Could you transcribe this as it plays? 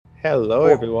Hello, Oh,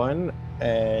 everyone,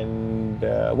 and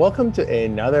welcome to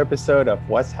another episode of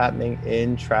What's Happening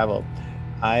in Travel.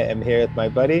 I am here with my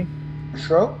buddy,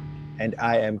 sure. and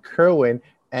I am Kerwin,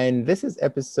 and this is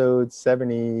episode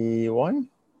 71,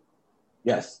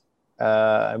 Yes.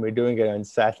 and we're doing it on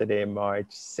Saturday, March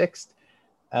 6th,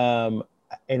 um,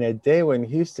 in a day when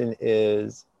Houston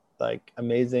is like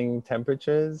amazing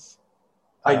temperatures,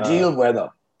 uh, Ideal weather.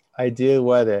 ideal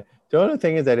weather. The only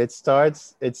thing is that it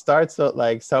starts out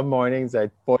like some mornings at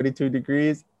 42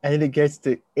 degrees and then it gets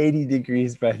to 80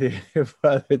 degrees by the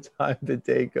time the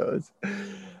day goes.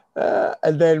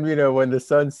 And then, when the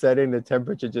sun's setting, the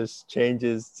temperature just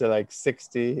changes to like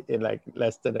 60 in like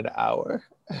less than an hour.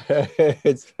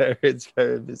 It's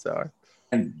very bizarre.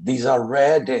 And these are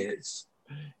rare days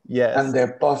and Yes,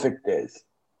 they're perfect days.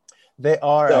 they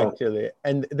are So, actually.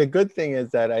 And the good thing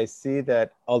is that I see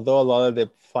that although a lot of the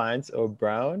plants are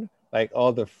brown, like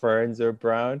all the ferns are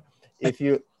brown, if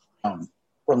you, um,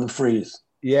 from the freeze.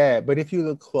 yeah, but if you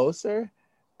look closer,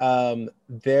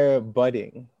 they're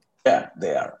budding. Yeah,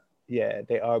 they are. Yeah,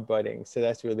 they are budding. So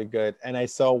that's really good. And I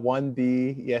saw one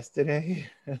bee yesterday.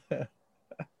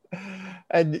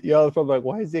 And y'all from like,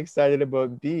 why is he excited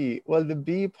about bee? Well, the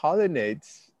bee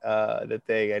pollinates the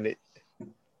thing and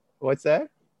what's that?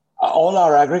 All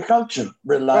our agriculture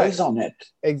Right. relies on it.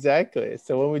 Exactly.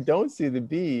 So when we don't see the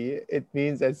bee, it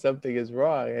means that something is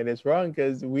wrong. And it's wrong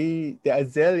because the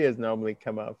azaleas normally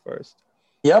come out first.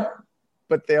 Yep.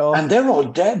 But they all And they're all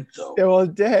dead, though. they're all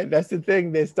dead. That's the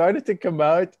thing. They started to come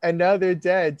out and now they're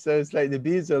dead. So it's like the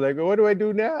bees are like, well, what do I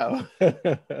do now?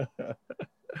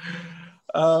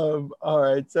 All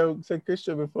right. So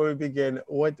Christian, before we begin,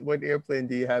 what airplane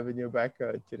do you have in your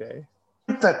background today?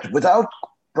 That without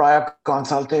prior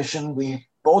consultation, we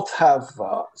both have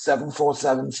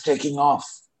 747s taking off.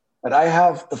 But I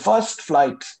have the first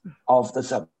flight of the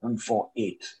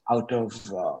 748 out of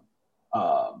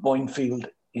Boeing Field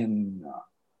in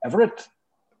Everett.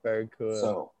 Very cool.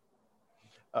 So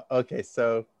Okay,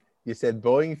 so you said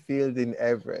Boeing Field in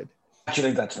Everett.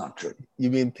 actually, that's not true. You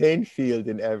mean Paine Field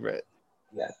in Everett?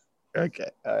 Yes. Okay,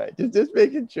 all right. Just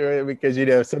making sure because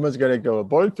someone's gonna go,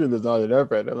 Boeing Field is not in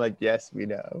Everett. I'm like, yes, we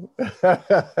know.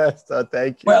 So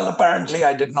thank you. Well, apparently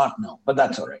I did not know, but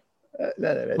that's all right. No,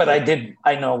 no, that's But I okay. did.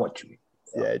 I know what you mean.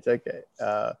 Yeah, So, it's okay.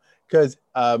 Because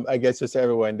I guess just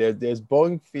everyone there's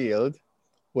Boeing Field,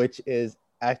 which is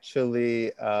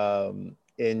actually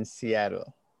in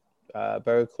Seattle,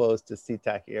 very close to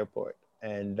SeaTac Airport,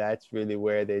 and that's really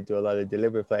where they do a lot of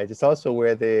delivery flights. It's also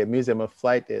where the Museum of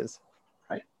Flight is.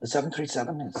 right. The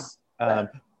 737 is Um,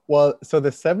 there. well, so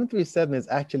the 737 is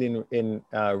actually in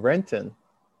Renton,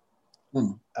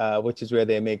 Hmm. which is where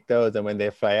they make those. And when they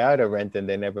fly out of Renton,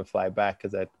 they never fly back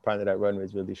because that part of that runway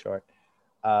is really short.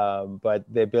 But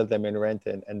they build them in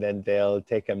Renton, and then they'll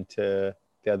take them to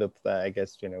the other, I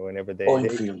guess, whenever Boeing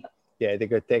Field. yeah, they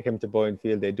go take them to Boeing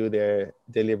Field. They do their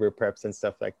delivery preps and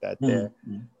stuff like that Hmm. there.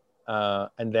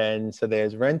 And then, so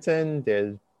there's Renton,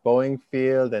 there's Boeing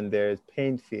Field, and there's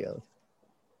Paine Field.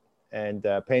 And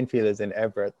Paine Field is in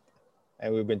Everett.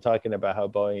 And we've been talking about how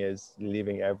Boeing is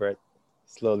leaving Everett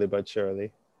slowly but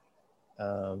surely.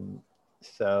 Um,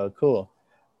 so cool.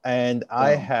 And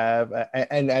I So, have,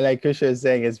 and like Krisha is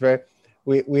saying, it's very,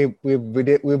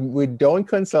 we don't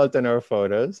consult on our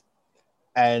photos,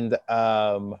 and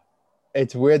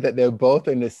it's weird that they're both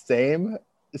in the same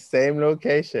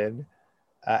location.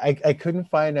 I couldn't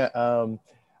find a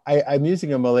I'm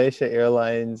using a Malaysia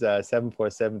Airlines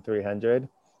 747-300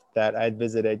 that I'd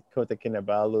visited Kota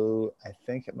Kinabalu. I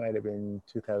think it might have been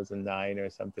 2009 or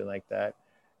something like that.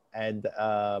 And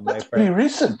my that's friend, pretty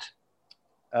recent.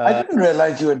 I uh, didn't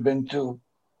realize you had been to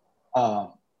uh,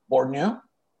 Borneo.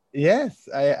 yes,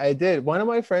 I did. One of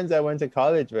my friends I went to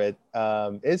college with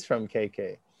is from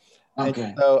KK. And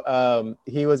Okay. so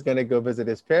he was going to go visit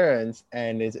his parents,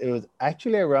 and it was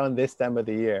actually around this time of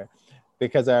the year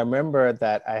because I remember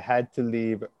that I had to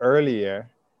leave earlier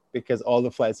because all the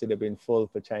flights would have been full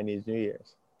for Chinese New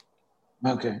Year's.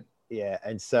 Okay. Yeah,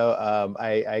 and so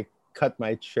I cut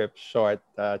my trip short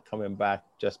coming back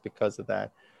just because of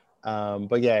that.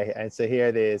 But yeah, and so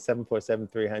here the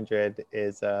 747-300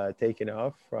 is taking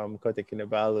off from Kota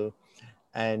Kinabalu,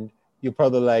 and you're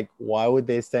probably like, why would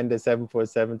they send a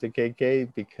 747 to KK?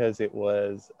 Because it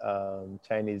was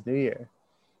Chinese New Year.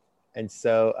 And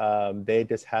so they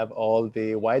just have all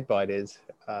the wide bodies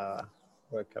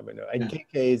were coming out. And Yeah.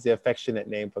 KK is the affectionate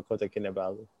name for Kota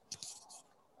Kinabalu.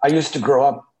 I used to grow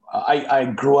up. I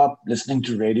grew up listening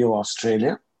to Radio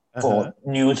Australia Uh-huh. for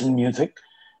news and music,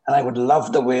 and I would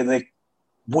love the way they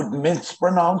would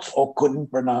mispronounce or couldn't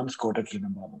pronounce Kota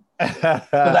Kinabalu.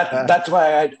 So that's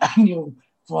why I knew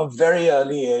from a very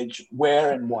early age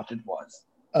where and what it was.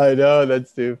 I know,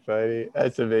 that's too funny.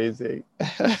 That's amazing.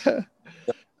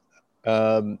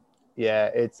 Yeah,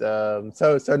 it's so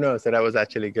that was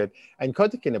actually good. And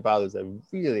Kota Kinabalu is a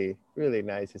really, really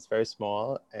nice. It's very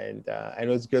small, and it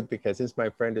was good because since my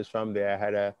friend is from there, I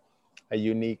had a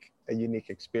unique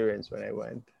experience when I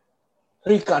went.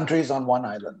 3 countries on 1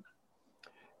 island.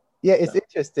 Yeah, it's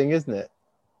interesting, isn't it?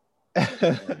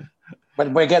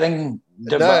 But we're getting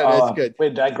that's good.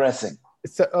 We're digressing.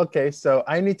 So okay, so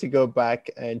I need to go back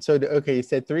and okay, you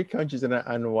said 3 countries on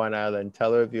 1 island.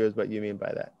 Tell our viewers what you mean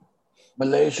by that.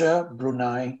 Malaysia,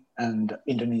 Brunei, and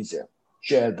Indonesia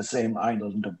share the same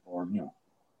island of Borneo.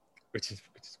 Which is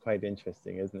quite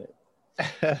interesting, isn't it?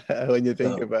 When you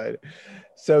think about it.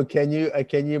 So can you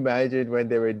imagine when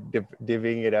they were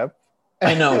divvying it up?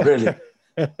 I know, really.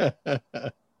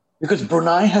 Because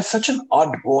Brunei has such an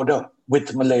odd border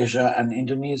with Malaysia and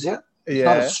Indonesia. It's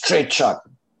not a straight shot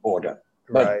border.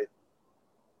 Right.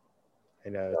 I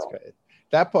know, it's great.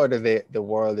 That part of the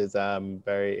world is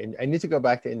very. I need to go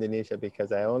back to Indonesia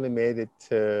because I only made it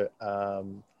to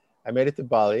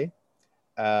Bali,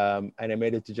 and I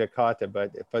made it to Jakarta.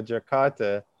 But for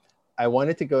Jakarta, I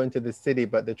wanted to go into the city,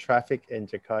 but the traffic in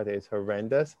Jakarta is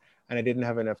horrendous, and I didn't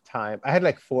have enough time. I had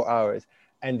like 4 hours,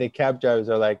 and the cab drivers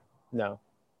are like, "No,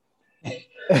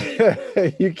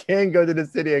 you can't go to the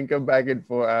city and come back in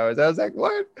 4 hours." I was like,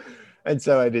 "What?" And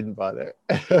so I didn't bother.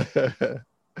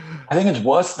 I think it's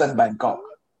worse than Bangkok.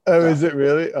 Oh, is it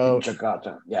really? Oh, in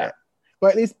Jakarta, yeah.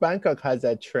 But at least Bangkok has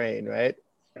that train, right?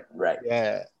 Right.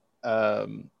 Yeah.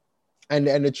 And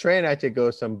the train actually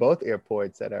goes from both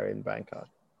airports that are in Bangkok.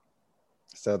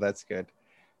 So that's good.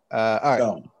 All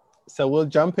right. So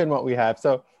we'll jump in what we have.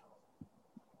 So,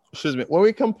 excuse me. When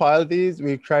we compile these,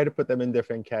 we try to put them in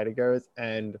different categories,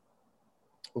 and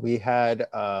we had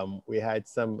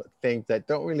some things that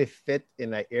don't really fit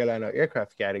in like airline or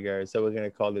aircraft category. So we're gonna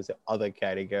call this other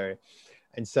category.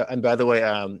 And by the way,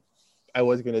 I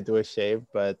was gonna do a shave,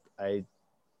 but I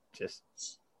just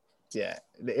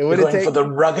it would take for the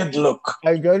rugged look.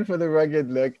 I'm going for the rugged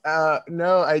look.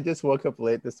 No, I just woke up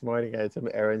late this morning. I had some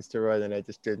errands to run, and I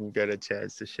just didn't get a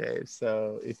chance to shave.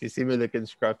 So if you see me looking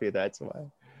scruffy, that's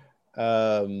why.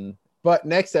 But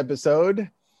next episode,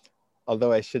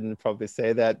 although I shouldn't probably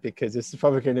say that because this is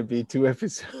probably going to be 2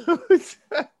 episodes,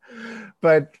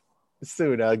 but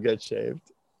soon I'll get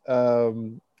shaved.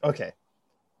 Okay.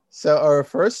 So our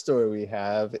first story we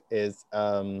have is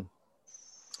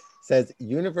says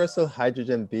Universal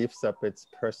Hydrogen beefs up its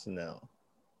personnel.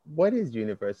 What is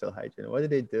Universal Hydrogen? What do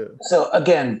they do? So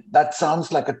again, that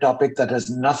sounds like a topic that has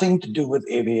nothing to do with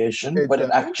aviation, but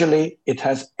it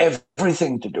has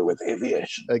everything to do with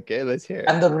aviation. Okay, let's hear it.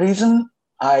 And the reason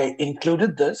I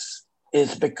included this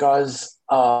is because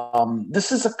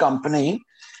this is a company,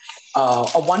 a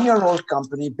 1-year-old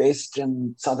company based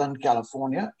in Southern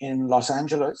California, in Los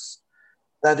Angeles,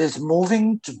 that is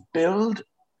moving to build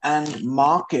and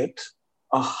market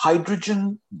a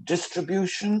hydrogen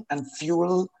distribution and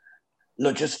fuel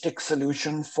logistics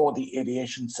solution for the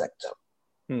aviation sector.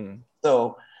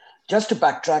 So just to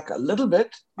backtrack a little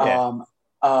bit,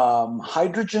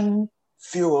 hydrogen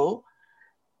fuel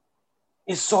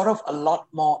is sort of a lot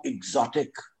more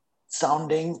exotic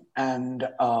sounding and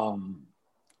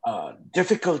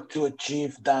difficult to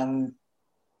achieve than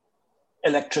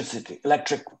electric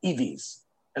EVs,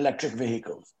 electric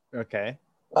vehicles. Okay.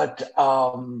 But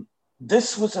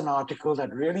this was an article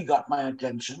that really got my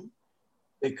attention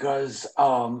because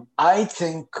I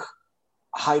think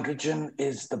hydrogen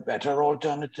is the better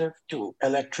alternative to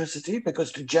electricity,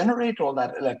 because to generate all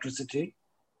that electricity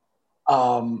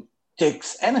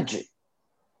takes energy.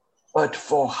 But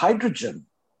for hydrogen,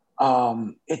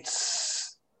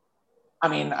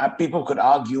 people could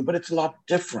argue, but it's a lot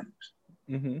different.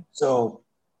 Mm-hmm. So,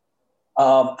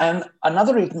 and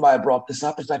another reason why I brought this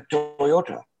up is that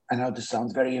Toyota, I know this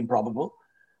sounds very improbable,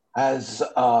 has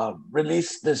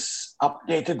released this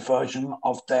updated version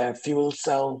of their fuel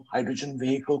cell hydrogen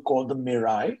vehicle called the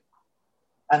Mirai.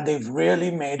 And they've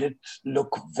really made it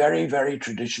look very, very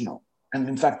traditional. And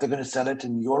in fact, they're going to sell it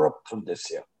in Europe from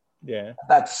this year. Yeah.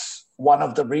 That's one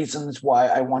of the reasons why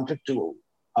I wanted to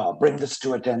bring this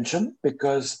to attention,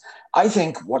 because I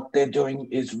think what they're doing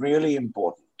is really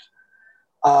important.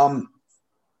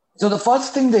 So the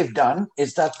first thing they've done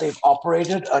is that they've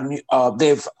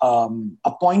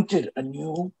appointed a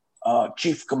new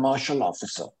chief commercial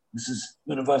officer. This is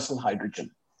Universal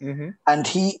Hydrogen. Mm-hmm. And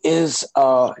he is,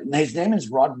 his name is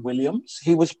Rod Williams.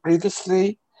 He was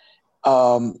previously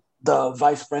the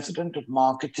vice president of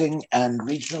marketing and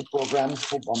regional programs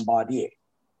for Bombardier.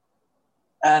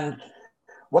 And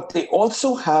what they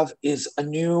also have is a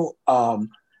new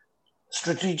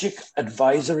strategic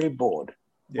advisory board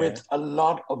Yeah. with a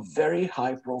lot of very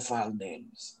high profile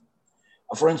names.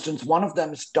 For instance, one of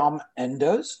them is Tom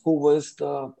Enders, who was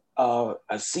the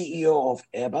CEO of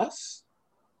Airbus.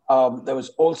 There was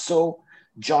also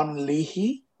John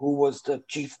Leahy, who was the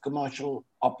chief commercial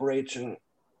officer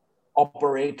of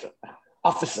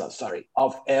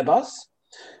Airbus.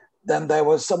 Then there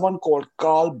was someone called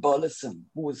Carl Burleson,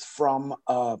 who was from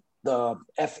the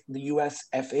US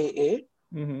FAA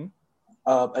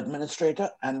administrator,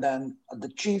 and then the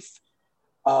chief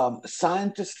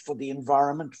scientist for the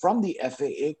environment from the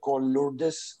FAA called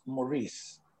Lourdes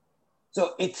Maurice.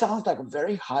 So it sounds like a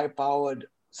very high-powered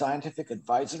scientific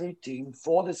advisory team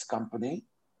for this company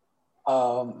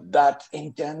that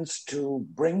intends to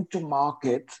bring to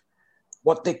market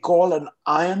what they call an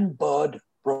Iron Bird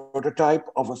prototype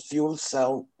of a fuel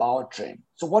cell powertrain.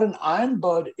 So what an Iron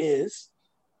Bird is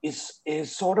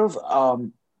sort of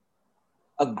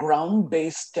a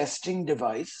ground-based testing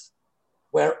device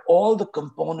where all the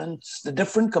components, the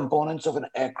different components of an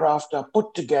aircraft are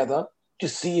put together to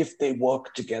see if they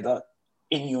work together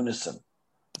in unison,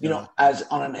 as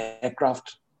on an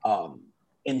aircraft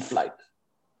in flight.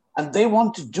 And they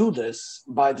want to do this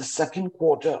by the second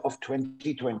quarter of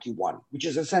 2021, which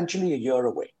is essentially a year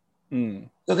away.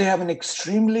 So they have an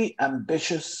extremely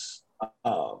ambitious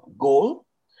goal.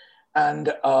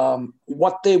 And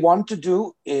what they want to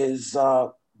do is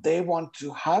they want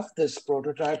to have this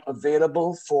prototype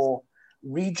available for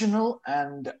regional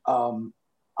and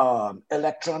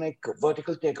electronic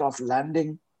vertical takeoff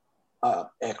landing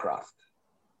aircraft.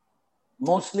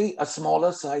 Mostly a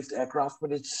smaller sized aircraft,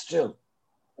 but it's still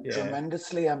a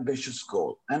tremendously ambitious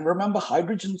goal. And remember,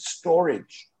 hydrogen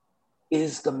storage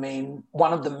is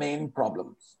one of the main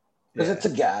problems because it's a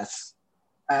gas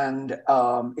and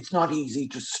it's not easy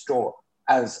to store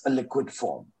as a liquid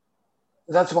form.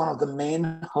 That's one of the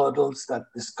main hurdles that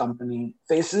this company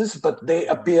faces, but they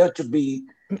appear to be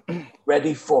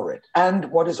ready for it. And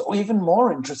what is even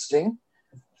more interesting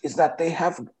is that they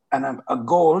have a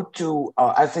goal to,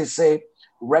 as they say,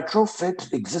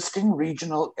 retrofit existing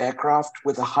regional aircraft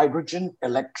with a hydrogen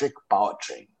electric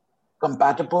powertrain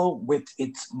compatible with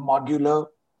its modular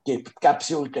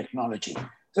capsule technology.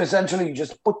 So essentially, you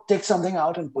just take something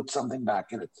out and put something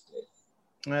back in its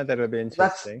place. That'll be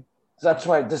interesting. That's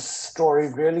why this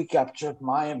story really captured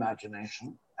my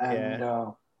imagination. And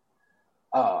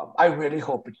I really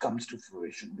hope it comes to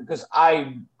fruition because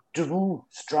I do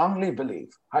strongly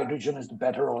believe hydrogen is the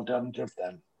better alternative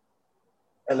than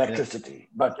electricity.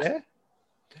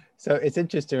 So it's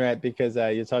interesting, right? Because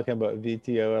you're talking about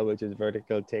VTOL, which is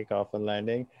vertical takeoff and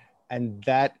landing, and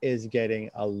that is getting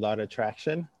a lot of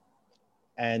traction.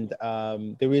 And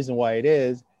the reason why it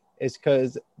is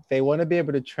because they want to be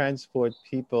able to transport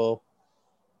people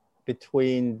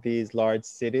between these large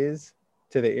cities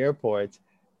to the airports,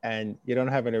 and you don't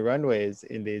have any runways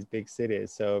in these big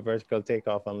cities. So vertical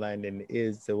takeoff and landing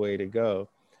is the way to go.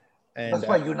 And that's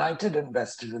why United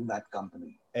invested in that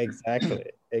company. Exactly.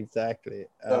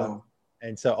 And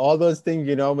so all those things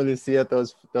you normally see at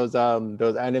those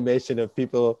animation of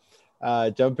people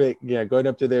jumping, going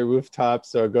up to their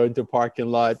rooftops or going to parking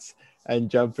lots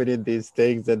and jumping in these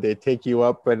things, and they take you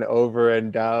up and over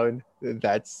and down.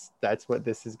 That's what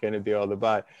this is going to be all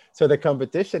about. So the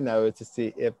competition now is to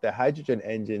see if the hydrogen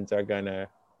engines are going to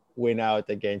win out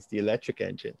against the electric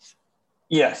engines.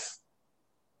 Yes.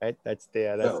 Right. That's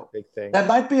the big thing. That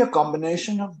might be a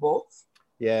combination of both.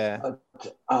 Yeah. But,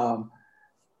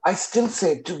 I still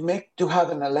say to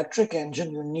have an electric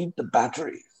engine, you need the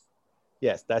batteries.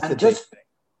 Yes, that's the big thing.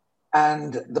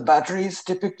 And the batteries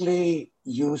typically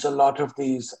use a lot of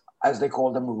these, as they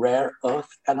call them, rare earth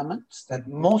elements that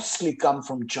mostly come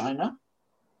from China.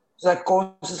 So that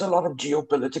causes a lot of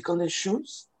geopolitical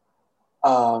issues,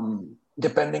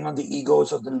 depending on the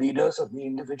egos of the leaders of the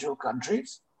individual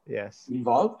countries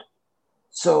involved.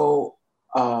 So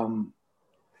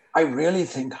I really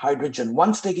think hydrogen,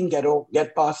 once they can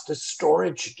get past the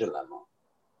storage dilemma,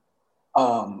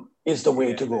 is the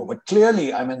way to go. But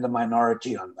clearly, I'm in the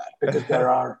minority on that because there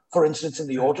are, for instance, in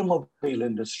the automobile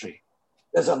industry,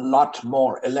 there's a lot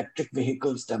more electric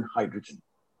vehicles than hydrogen.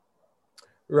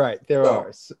 Right, there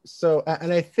are. So,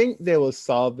 and I think they will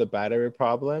solve the battery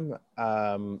problem.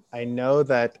 I know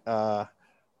that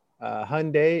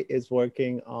Hyundai is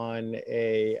working on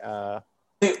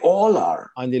they all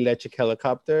are on the electric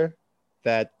helicopter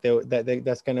that's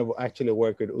going to actually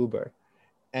work with Uber.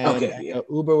 And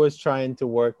Uber was trying to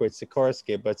work with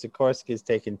Sikorsky, but Sikorsky is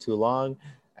taking too long,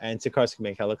 and Sikorsky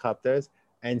make helicopters.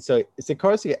 And so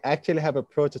Sikorsky actually have a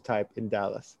prototype in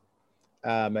Dallas.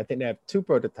 I think they have two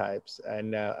prototypes.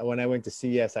 And when I went to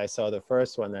CES, I saw the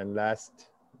first one. And last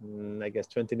I guess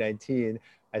 2019,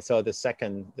 I saw the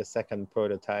second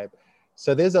prototype.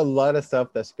 So there's a lot of stuff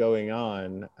that's going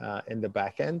on in the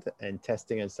back end and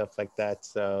testing and stuff like that.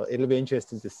 So it'll be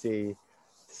interesting to see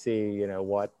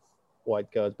what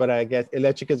goes. But I guess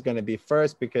electric is going to be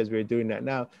first because we're doing that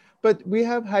now. But we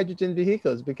have hydrogen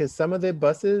vehicles because some of the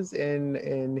buses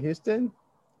in Houston,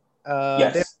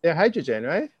 Yes. they're hydrogen,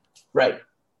 right? Right.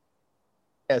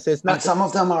 Yeah, so it's not.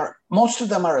 And most of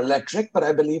them are electric, but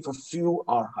I believe a few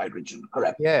are hydrogen.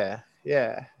 Correct. Yeah.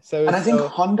 And I think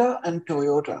Honda and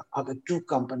Toyota are the two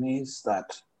companies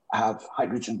that have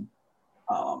hydrogen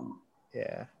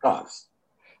cars.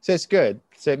 So it's good.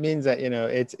 So it means that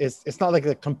it's not like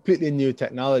a completely new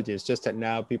technology. It's just that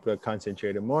now people are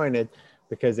concentrating more on it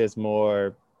because there's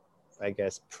more, I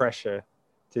guess, pressure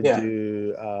to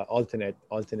do alternate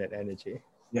energy.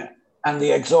 Yeah, and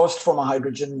the exhaust from a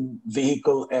hydrogen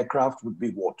vehicle aircraft would be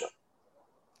water.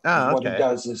 Okay. What it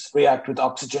does is react with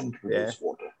oxygen to produce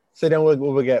water. So then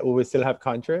will we still have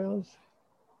contrails?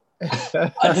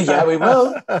 Yeah, we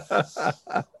will.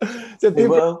 So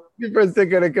people are still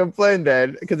going to complain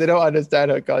then because they don't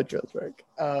understand how contrails work.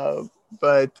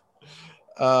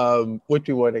 Which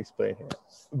we won't explain here.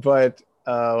 But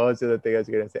what was the other thing I was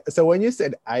going to say? So when you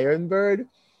said Iron Bird,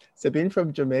 so being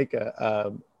from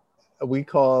Jamaica, we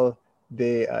call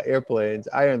the airplanes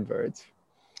Iron Birds.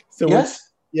 So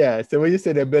yes. So when you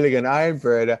said they're building an Iron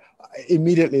Bird,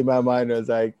 immediately my mind was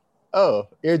like, oh,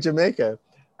 you're Jamaica.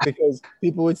 Because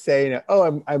people would say,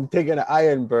 oh, I'm taking an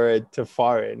Iron Bird to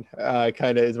foreign,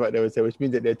 kind of is what they would say, which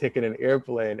means that they're taking an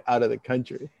airplane out of the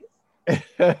country.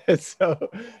 So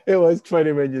it was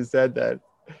funny when you said that.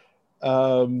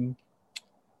 All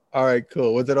right,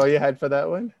 cool. Was it all you had for that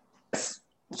one?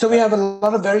 So we have a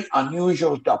lot of very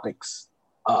unusual topics.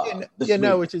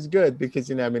 Which is good because,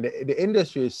 the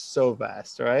industry is so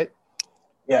vast, right?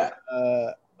 Yeah.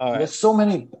 All right. There's so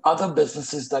many other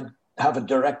businesses that have a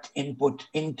direct input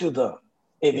into the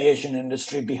aviation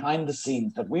industry behind the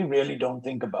scenes that we really don't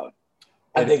think about.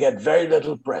 And they get very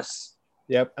little press.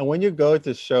 Yep. And when you go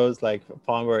to shows like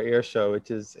Farnborough Air Show, which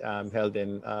is held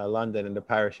in London, and the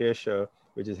Paris Air Show,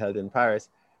 which is held in Paris,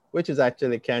 which is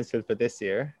actually canceled for this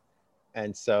year.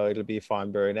 And so it'll be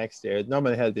Farnborough next year. It's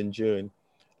normally held in June.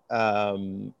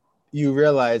 You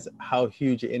realize how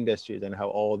huge the industry is and how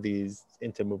all these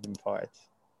intermoving parts.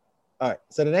 All right,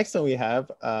 so the next one we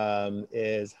have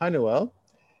is Honeywell.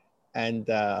 And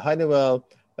Honeywell,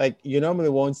 like you normally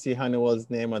won't see Honeywell's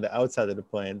name on the outside of the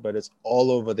plane, but it's all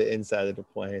over the inside of the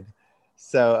plane.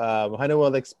 So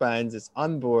Honeywell expands its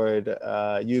onboard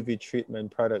UV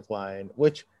treatment product line,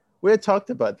 which we had talked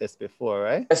about this before,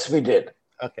 right? Yes, we did.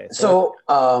 Okay. So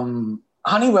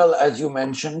Honeywell, as you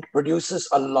mentioned, produces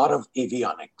a lot of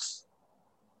avionics.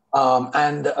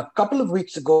 And a couple of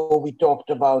weeks ago, we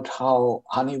talked about how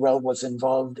Honeywell was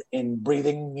involved in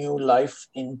breathing new life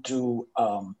into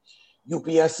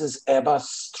UPS's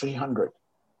Airbus 300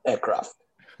 aircraft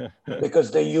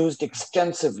because they're used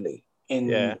extensively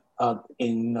in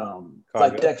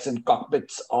flight decks and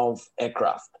cockpits of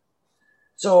aircraft.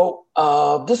 So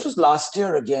this was last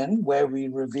year again, where we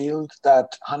revealed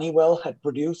that Honeywell had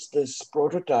produced this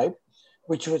prototype,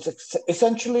 which was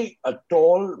essentially a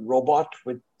tall robot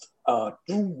with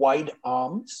two wide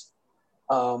arms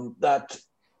that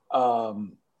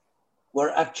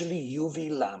were actually UV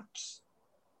lamps.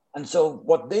 And so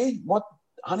what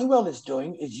Honeywell is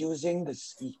doing is using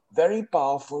this very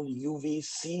powerful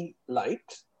UVC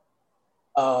light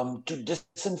to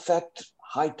disinfect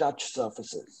high-touch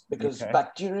surfaces because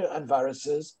bacteria and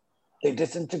viruses, they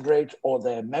disintegrate or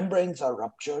their membranes are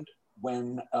ruptured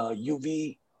when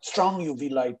strong UV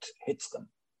light hits them.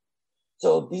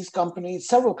 So these companies,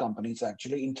 several companies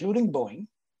actually, including Boeing,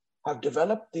 have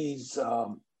developed these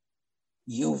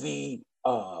UV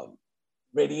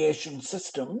radiation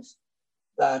systems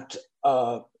that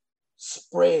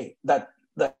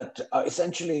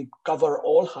essentially cover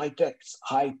all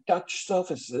high-touch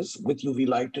surfaces with UV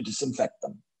light to disinfect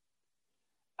them.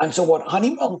 And so what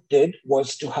Honeywell did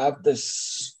was to have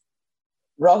this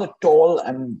rather tall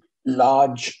and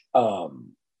large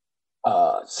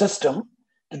system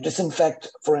to disinfect,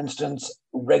 for instance,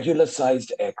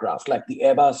 regular-sized aircraft like the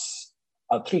Airbus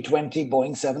 320,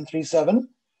 Boeing 737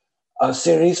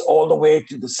 series, all the way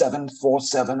to the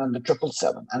 747 and the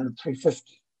 777 and the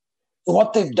 350. So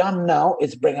what they've done now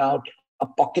is bring out a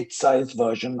pocket-sized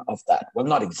version of that. Well,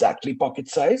 not exactly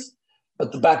pocket-sized,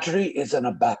 but the battery is in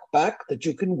a backpack that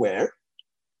you can wear.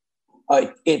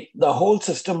 The whole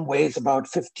system weighs about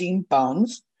 15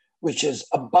 pounds, which is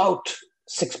about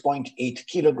 6.8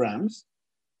 kilograms.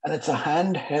 And it's a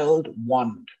handheld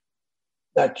wand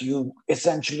that you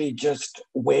essentially just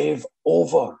wave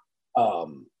over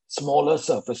smaller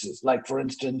surfaces, like, for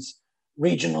instance,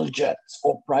 regional jets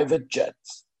or private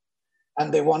jets.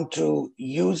 And they want to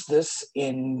use this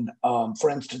in, for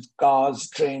instance, cars,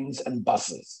 trains, and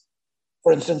buses.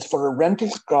 For instance, for a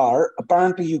rental car,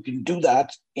 apparently you can do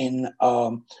that in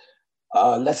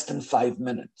less than 5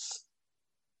 minutes.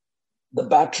 The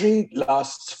battery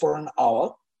lasts for an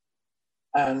hour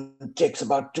and takes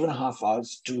about 2.5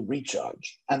 hours to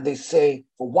recharge. And they say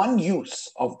for one use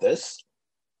of this,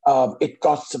 it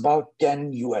costs about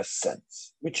 10 US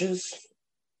cents, which is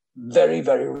very,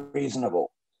 very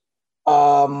reasonable.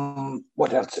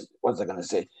 What else was I going to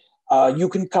say? You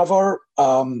can cover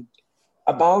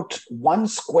about 1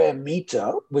 square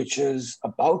meter, which is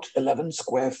about 11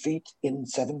 square feet, in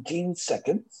 17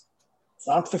 seconds. It's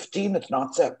not 15, it's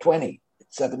not 20,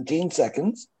 it's 17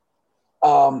 seconds.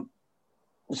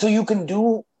 So you can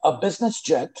do a business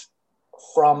jet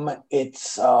from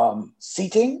its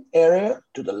seating area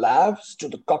to the labs to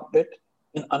the cockpit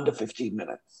in under 15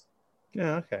 minutes.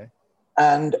 Yeah, okay.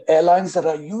 And airlines that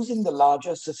are using the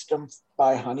larger system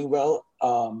by Honeywell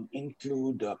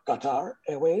include Qatar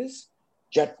Airways,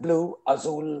 JetBlue,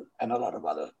 Azul, and a lot of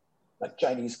other, like,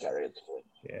 Chinese carriers.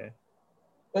 Yeah.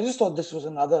 I just thought this was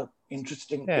another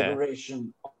interesting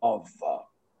iteration of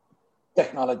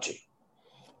technology.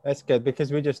 That's good,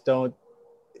 because we just don't,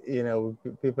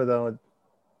 people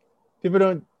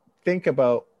don't think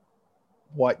about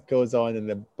what goes on in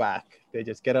the back. They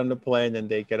just get on the plane and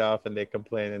they get off and they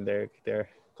complain and they're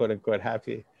quote unquote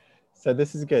happy. So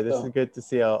this is good. This is good to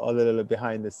see all the little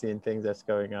behind the scene things that's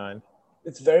going on.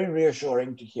 It's very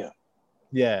reassuring to hear.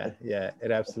 Yeah,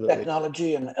 it absolutely.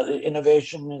 Technology and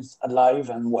innovation is alive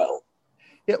and well.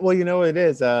 Yeah, well, you know what it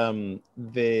is. During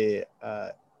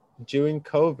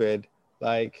COVID,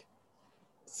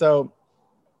 so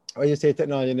when you say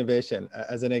technology innovation,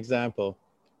 as an example,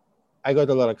 I go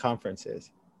to a lot of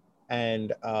conferences,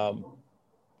 and of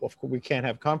course we can't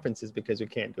have conferences because we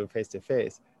can't do face to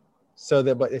face.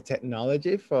 But the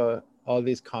technology for all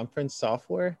these conference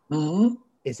software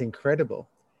is incredible.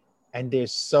 And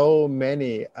there's so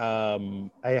many.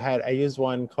 I used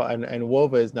one called, and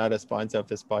Wova is not a sponsor of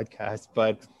this podcast,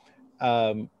 but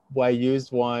I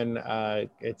used one.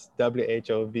 It's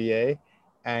WHOVA,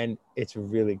 and it's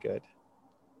really good.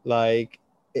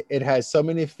 It has so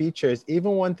many features.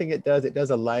 Even one thing it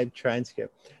does a live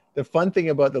transcript. The fun thing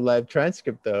about the live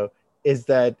transcript, though, is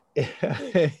that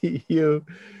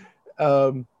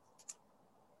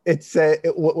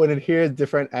when it hears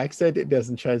different accent, it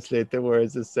doesn't translate the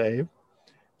words the same.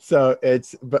 So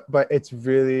but it's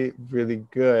really, really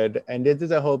good. And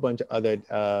there's a whole bunch of other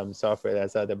software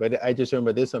that's out there. But I just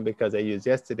remember this one because I used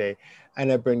yesterday.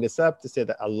 And I bring this up to say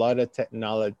that a lot of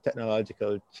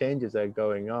technological changes are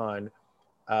going on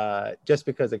just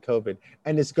because of COVID.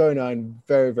 And it's going on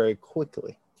very, very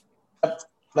quickly.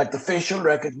 Like the facial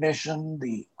recognition,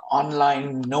 the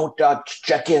online no-touch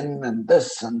check-in, and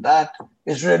this and that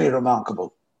is really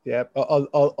remarkable. Yeah.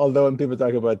 Although when people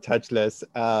talk about touchless,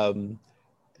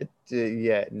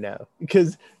 no.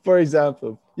 Because, for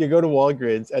example, you go to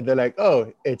Walgreens and they're like,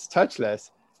 oh, it's touchless.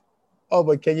 Oh,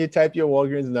 but can you type your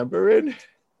Walgreens number in?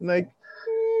 I'm like,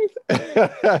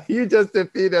 you just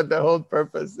defeated the whole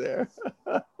purpose there.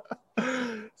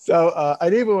 So,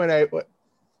 and even when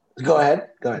Go ahead.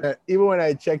 Even when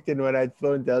I checked in when I'd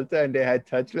flown Delta and they had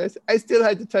touchless, I still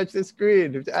had to touch the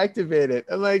screen to activate it.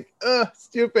 I'm like,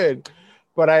 stupid.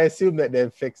 But I assume that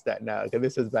they've fixed that now, because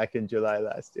this was back in July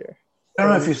last year. I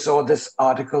don't know if you saw this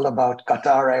article about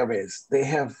Qatar Airways. They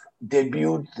have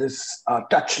debuted this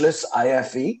touchless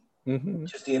IFE,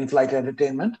 which is the in-flight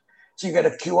entertainment. So you get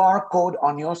a QR code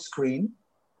on your screen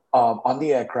on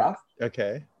the aircraft.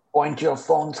 Okay. Point your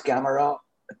phone's camera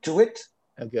to it.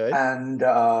 Okay. And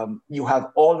you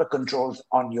have all the controls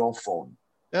on your phone.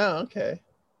 Oh, okay.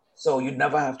 So you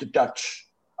never have to touch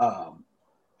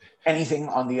anything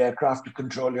on the aircraft to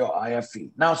control your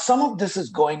IFE. Now, some of this is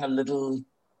going a little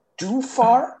too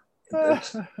far.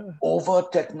 It's over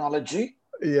technology.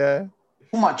 Yeah.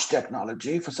 Too much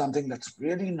technology for something that's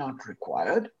really not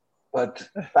required. But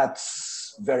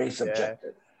that's very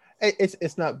subjective. Yeah.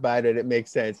 It's not bad and it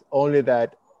makes sense. Only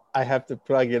that I have to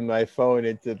plug in my phone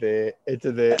into the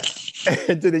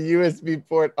USB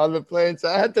port on the plane, so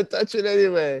I had to touch it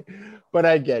anyway. But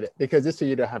I get it, because this way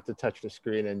you don't have to touch the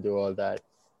screen and do all that,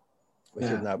 which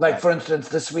is not like bad. For instance,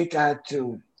 this week I had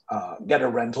to get a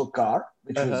rental car,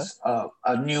 which was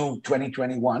a new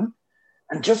 2021,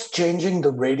 and just changing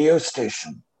the radio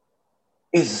station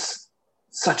is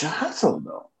such a hassle,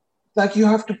 though. Like, you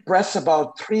have to press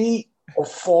about 3 or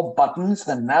 4 buttons,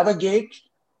 then navigate.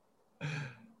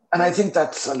 And I think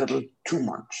that's a little too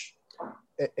much.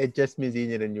 It just means you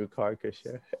need a new car,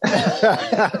 Kusha.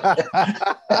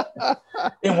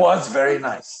 It was very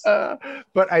nice.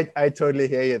 But I totally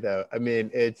hear you though. I mean,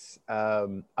 it's a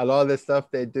lot of the stuff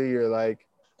they do, you're like,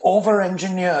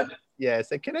 Over-engineered.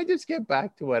 yes, like, can I just get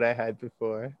back to what I had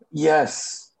before?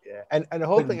 Yes. Yeah. And the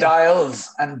whole With thing, dials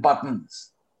and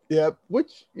buttons. yeah,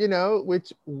 which,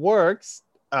 which works.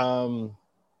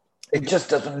 It just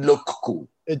doesn't look cool.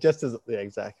 It just is, yeah,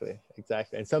 exactly.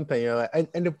 And sometimes you're like,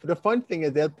 and the fun thing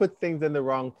is they'll put things in the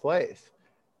wrong place.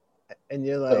 And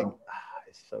you're like,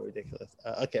 it's so ridiculous.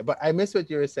 Okay, but I missed what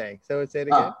you were saying. So say it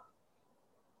again.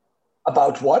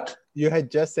 About what? You had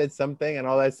just said something, and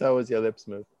all I saw was your lips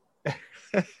move.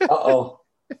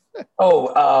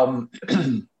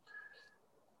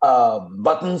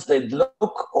 Buttons, they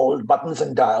look old. Buttons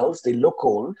and dials, they look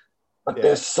old, but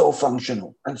they're so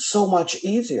functional and so much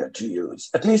easier to use,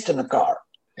 at least in a car.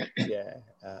 Yeah.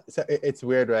 So it's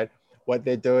weird, right? What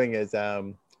they're doing is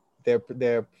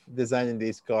they're designing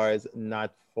these cars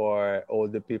not for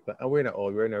older people, and we're not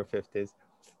old, we're in our 50s,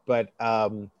 but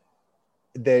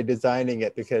they're designing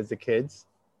it because the kids,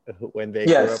 when they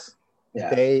grow up,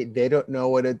 they don't know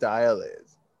what a dial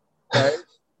is, right?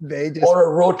 They just, or a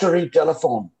rotary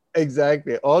telephone.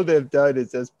 Exactly. All they've done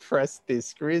is just press these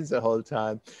screens the whole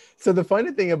time. So the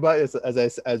funny thing about this,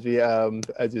 as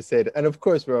you said, and of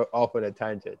course we're off on a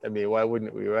tangent. I mean, why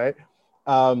wouldn't we, right?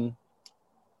 When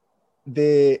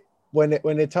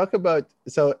they talk about,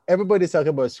 so everybody's talking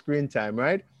about screen time,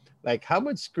 right? Like how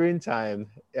much screen time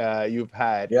you've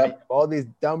had. Yep. All these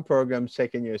dumb programs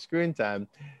checking your screen time,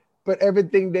 but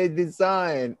everything they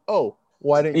design,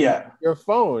 why don't you use your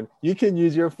phone? You can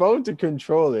use your phone to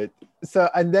control it. So,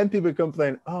 and then people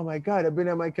complain, oh my God, I've been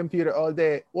on my computer all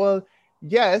day. Well,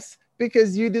 yes,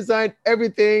 because you designed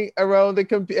everything around the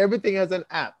computer. Everything has an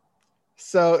app.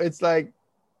 So it's like,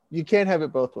 you can't have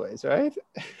it both ways, right?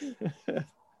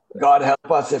 God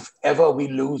help us if ever we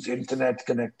lose internet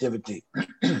connectivity.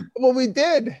 Well, we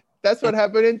did. That's what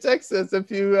happened in Texas a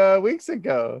few weeks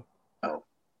ago.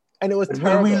 And it was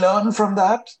terrible. Will we learn from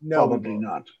that? No, probably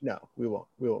not. No, we won't.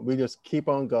 We just keep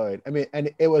on going. I mean,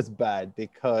 and it was bad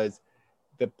because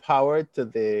the power to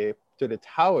the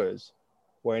towers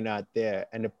were not there,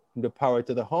 and the power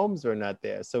to the homes were not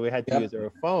there. So we had to use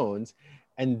our phones,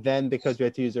 and then because we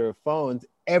had to use our phones,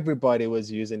 everybody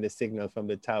was using the signal from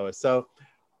the tower. So,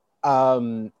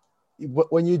 when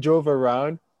you drove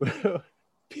around,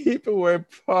 people were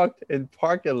parked in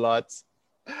parking lots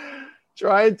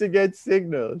trying to get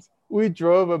signals. We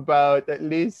drove about at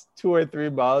least 2 or 3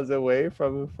 miles away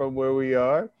from where we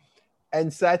are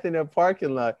and sat in a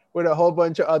parking lot with a whole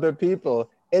bunch of other people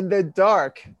in the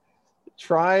dark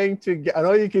trying to get, and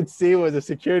all you could see was the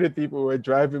security people were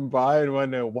driving by and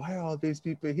wondering, why are all these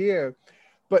people here?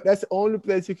 But that's the only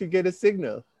place you could get a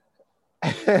signal.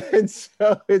 And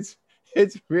so it's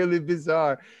really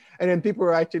bizarre. And then people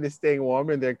were actually staying warm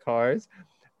in their cars.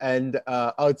 And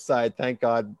outside, thank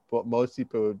God, but most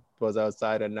people was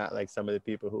outside and not like some of the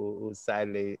people who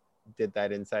sadly did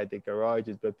that inside the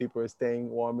garages, but people were staying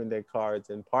warm in their cars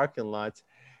in parking lots,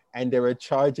 and they were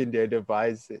charging their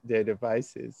devices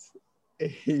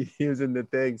using the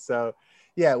thing. So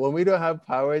yeah, when we don't have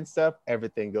power and stuff,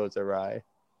 everything goes awry.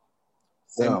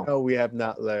 So and no, we have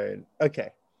not learned.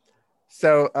 Okay.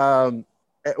 So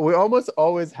we almost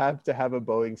always have to have a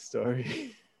Boeing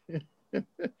story.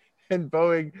 And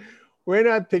Boeing, we're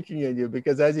not picking on you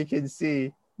because as you can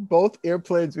see, both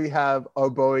airplanes we have are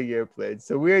Boeing airplanes.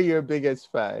 So we're your biggest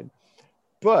fan.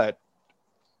 But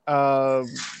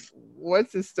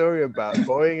what's the story about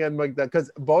Boeing and McDonnell? Because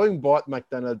Boeing bought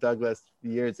McDonnell Douglas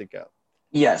years ago.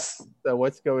 Yes. So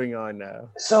what's going on now?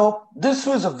 So this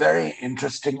was a very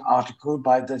interesting article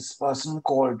by this person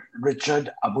called Richard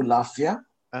Abulafia.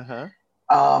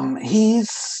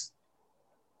 He's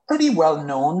pretty well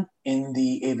known in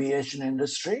the aviation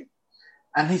industry,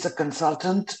 and he's a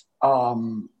consultant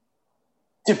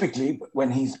typically when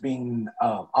he's being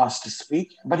asked to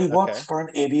speak, but he works for an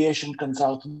aviation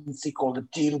consultancy called the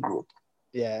Teal Group.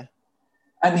 Yeah.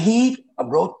 And he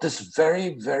wrote this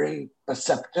very, very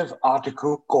perceptive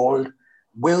article called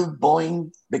Will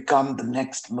Boeing Become the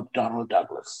Next McDonnell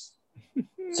Douglas?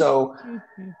 So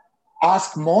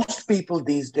ask most people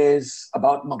these days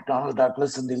about McDonnell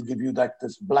Douglas and they'll give you like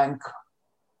this blank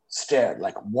stare,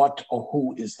 like what or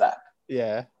who is that?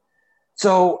 Yeah.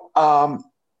 So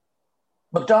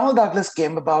McDonnell Douglas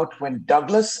came about when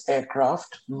Douglas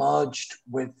Aircraft merged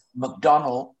with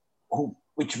McDonnell,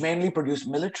 which mainly produced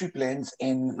military planes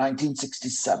in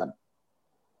 1967.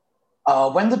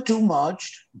 When the two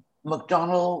merged,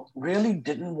 McDonnell really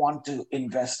didn't want to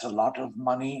invest a lot of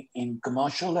money in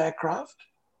commercial aircraft.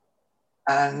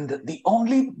 And the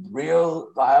only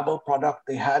real viable product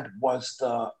they had was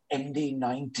the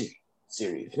MD-90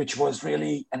 series, which was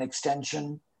really an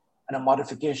extension and a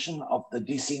modification of the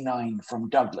DC-9 from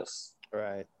Douglas.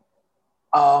 Right.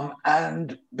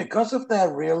 And because of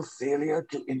their real failure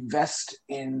to invest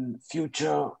in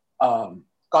future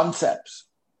concepts,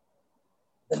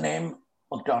 the name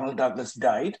McDonnell Douglas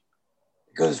died,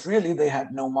 because really they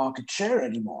had no market share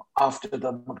anymore after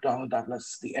the McDonnell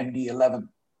Douglas, the MD-11,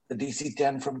 the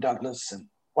DC-10 from Douglas, and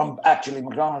from actually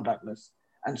McDonnell Douglas,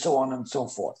 and so on and so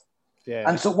forth. Yeah.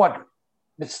 And so what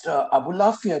Mr.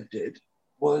 Abulafia did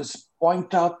was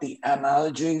point out the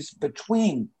analogies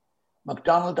between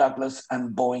McDonnell Douglas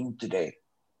and Boeing today.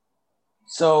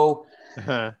 So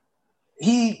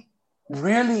he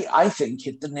really, I think,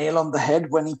 hit the nail on the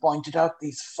head when he pointed out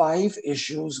these 5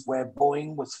 issues where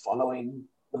Boeing was following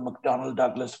the McDonnell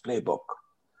Douglas playbook.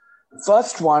 The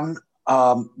first one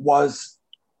was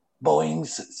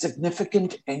Boeing's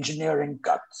significant engineering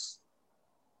cuts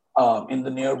in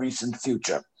the near recent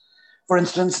future. For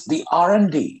instance, the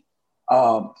R&D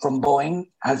from Boeing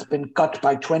has been cut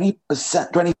by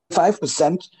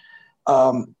 25%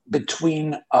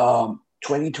 between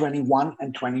 2021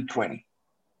 and 2020.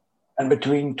 And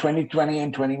between 2020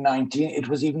 and 2019, it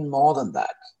was even more than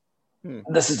that.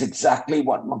 And this is exactly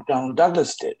what McDonnell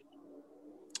Douglas did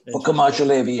for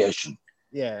commercial aviation.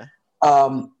 Yeah.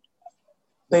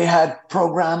 They had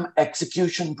program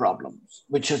execution problems,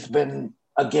 which has been,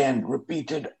 again,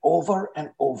 repeated over and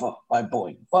over by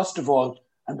Boeing. First of all,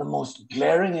 and the most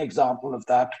glaring example of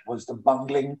that was the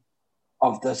bungling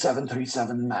of the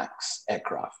 737 MAX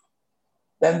aircraft.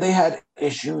 Then they had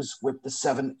issues with the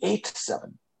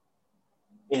 787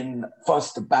 in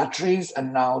first the batteries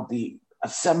and now the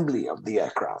assembly of the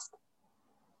aircraft.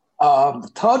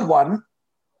 The third one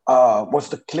was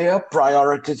the clear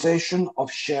prioritization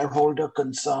of shareholder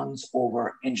concerns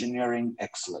over engineering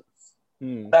excellence.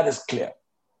 That is clear.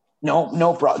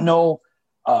 No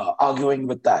arguing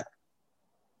with that.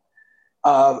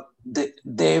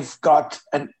 They've got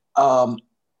a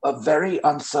very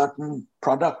uncertain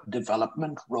product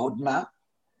development roadmap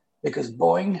because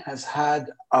Boeing has had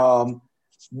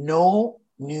no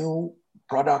new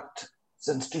product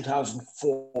since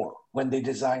 2004 when they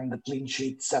designed the clean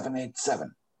sheet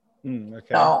 787. Okay.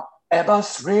 Now,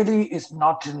 Airbus really is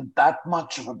not in that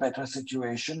much of a better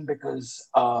situation because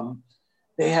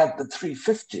they had the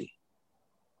 350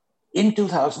 in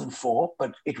 2004,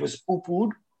 but it was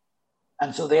poo-pooed.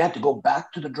 And so they had to go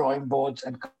back to the drawing boards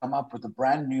and come up with a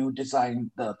brand new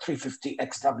design, the 350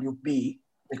 XWB,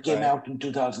 that came out in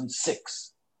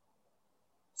 2006.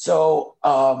 So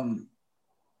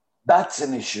that's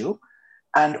an issue.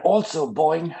 And also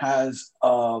Boeing has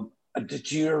a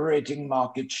deteriorating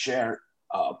market share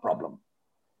problem.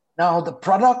 Now, the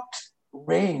product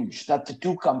range that the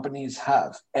two companies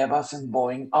have, Airbus and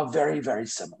Boeing, are very, very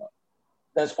similar.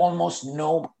 There's almost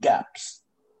no gaps,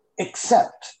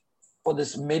 except for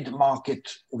this mid-market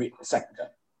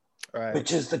sector,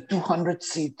 which is the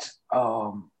 200-seat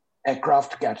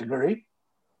aircraft category,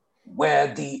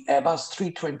 where the Airbus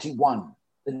 321,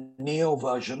 the Neo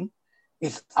version,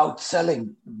 is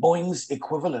outselling Boeing's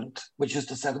equivalent, which is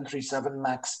the 737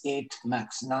 MAX 8,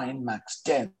 MAX 9, MAX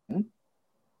 10.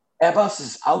 Airbus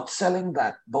is outselling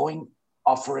that Boeing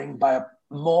offering by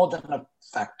more than a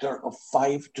factor of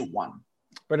 5 to 1.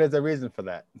 But there's a reason for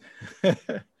that.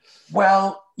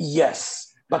 Well,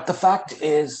 yes. But the fact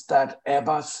is that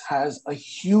Airbus has a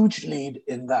huge lead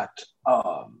in that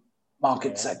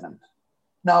market segment.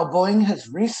 Now, Boeing has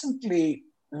recently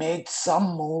made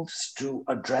some moves to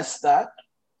address that.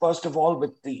 First of all,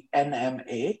 with the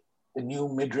NMA, the new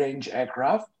mid-range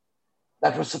aircraft,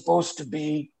 that was supposed to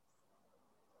be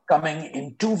coming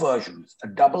in 2 versions,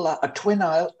 a twin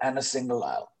aisle and a single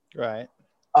aisle. Right.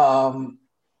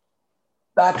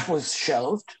 That was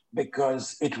shelved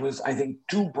because it was, I think,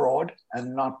 too broad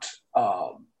and not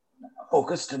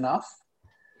focused enough.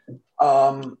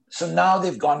 So now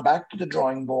they've gone back to the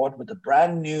drawing board with a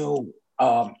brand new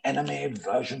NMA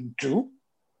version 2.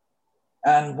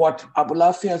 And what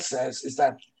Abulafia says is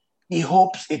that he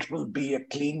hopes it will be a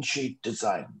clean sheet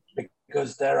design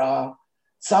because there are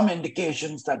some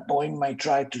indications that Boeing might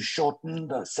try to shorten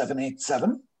the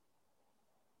 787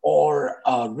 or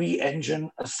re-engine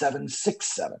a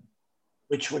 767,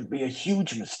 which would be a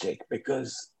huge mistake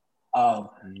because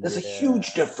there's a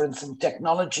huge difference in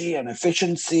technology and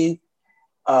efficiency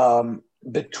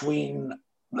between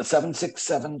the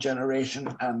 767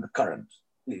 generation and the current,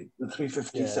 the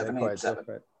 350,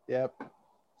 787. Yep.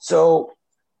 So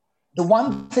the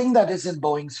one thing that is in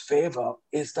Boeing's favor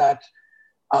is that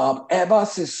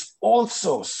Airbus is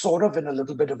also sort of in a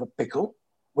little bit of a pickle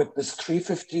with this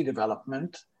 350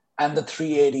 development and the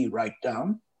 380 write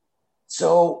down.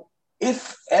 So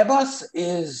if Airbus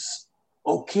is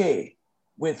okay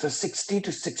with a 60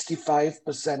 to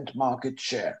 65% market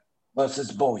share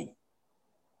versus Boeing,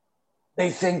 they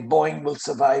think Boeing will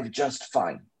survive just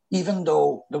fine, even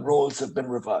though the roles have been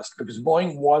reversed, because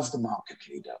Boeing was the market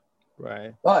leader.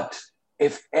 Right. But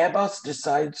if Airbus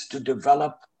decides to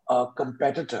develop a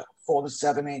competitor for the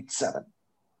 787,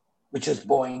 which is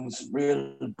Boeing's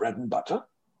real bread and butter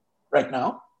right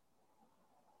now,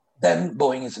 then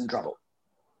Boeing is in trouble.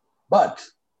 But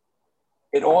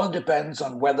it all depends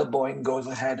on whether Boeing goes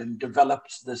ahead and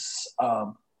develops this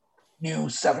new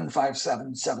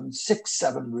 757,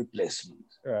 767 replacement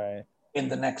in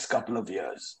the next couple of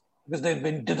years, because they've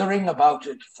been dithering about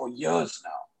it for years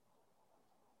now.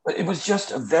 But it was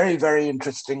just a very, very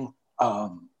interesting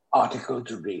article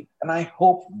to read. And I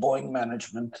hope Boeing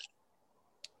management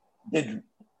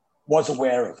was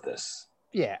aware of this.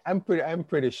 Yeah, I'm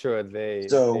pretty sure they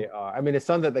are. I mean, it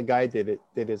sounds like the guy did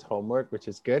his homework, which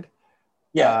is good.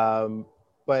 Yeah.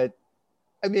 But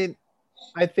I mean,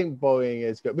 I think Boeing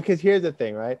is good, because here's the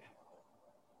thing, right?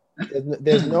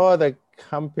 There's no other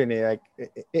company, like,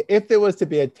 if there was to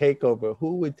be a takeover,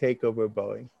 who would take over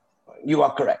Boeing? You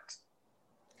are correct.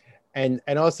 And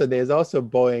also there's also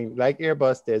Boeing, like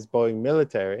Airbus, there's Boeing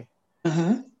Military,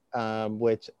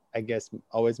 which I guess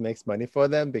always makes money for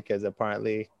them, because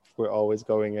apparently we're always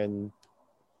going and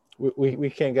we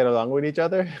can't get along with each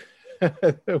other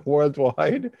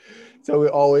worldwide. So we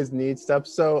always need stuff.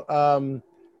 So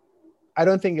I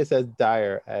don't think it's as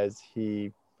dire as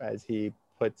he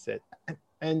puts it.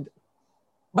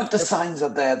 But the signs are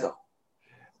there, though.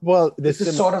 Well, this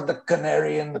is sort of the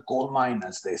canary in the coal mine,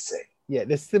 as they say. Yeah,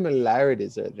 the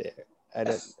similarities are there.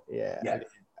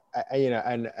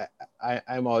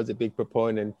 I'm always a big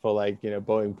proponent for, like,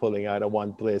 Boeing pulling out of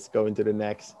one place, going to the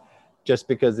next, just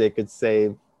because they could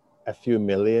save a few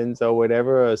millions or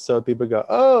whatever. Or so people go,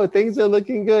 oh, things are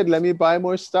looking good, let me buy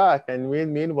more stock. And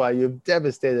meanwhile, you've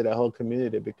devastated a whole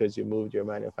community because you moved your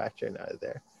manufacturing out of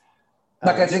there.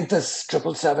 Like, I think this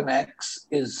 777X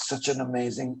is such an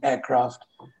amazing aircraft.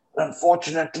 But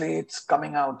unfortunately, it's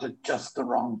coming out at just the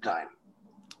wrong time.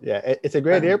 Yeah, it's a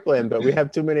great airplane, but we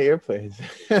have too many airplanes.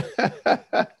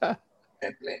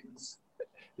 Airplanes.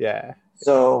 Yeah.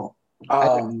 So,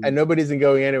 and nobody's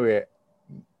going anywhere,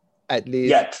 at least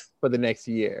yet, for the next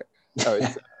year. Oh,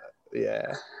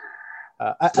 yeah.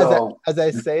 As I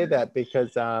say that,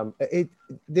 because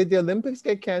did the Olympics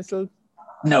get canceled?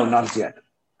 No, not yet.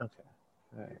 Okay.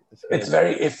 All right. It's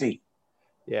very iffy.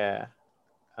 Yeah.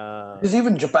 Because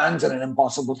even Japan's in an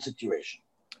impossible situation.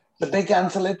 Should they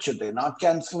cancel it? Should they not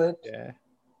cancel it? Yeah.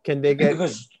 Can they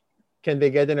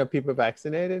get enough people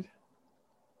vaccinated?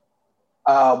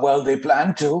 Well, they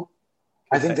plan to.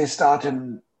 I think they start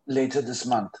in later this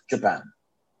month, Japan.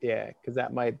 Yeah, because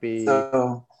that might be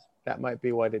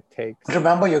what it takes.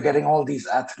 Remember, you're getting all these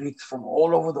athletes from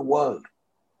all over the world.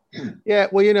 Yeah,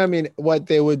 well, I mean, what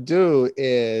they would do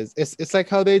is it's like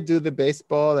how they do the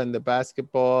baseball and the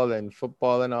basketball and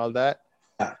football and all that.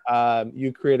 Yeah.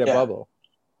 You create a bubble,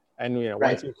 and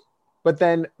but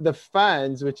then the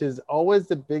fans, which is always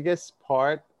the biggest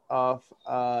part of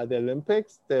the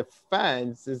Olympics, the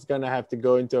fans is going to have to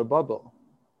go into a bubble.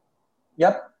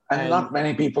 Yep, and not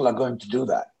many people are going to do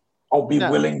that or be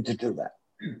willing to do that.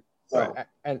 So. Right.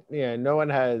 And no one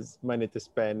has money to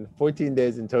spend 14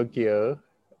 days in Tokyo.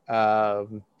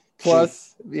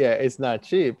 Plus, it's not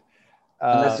cheap.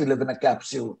 Unless you live in a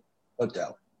capsule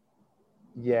hotel.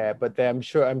 Yeah, but I'm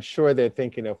sure they're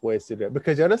thinking of ways to do it,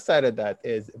 because the other side of that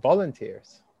is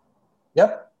volunteers.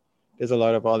 Yep. There's a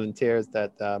lot of volunteers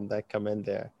that come in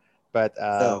there, but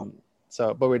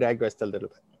but we digressed a little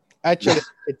bit. Actually,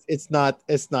 it's not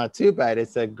too bad.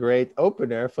 It's a great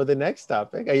opener for the next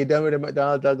topic. Are you done with the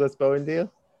McDonnell Douglas Boeing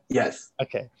deal? Yes.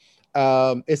 Okay.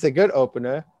 It's a good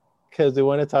opener, because we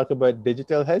want to talk about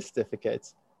digital health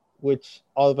certificates, which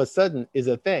all of a sudden is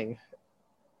a thing.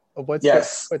 What's going on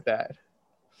with that?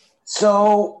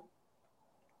 So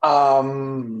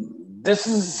this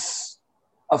is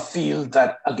a field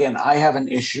that, again, I have an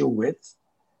issue with,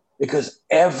 because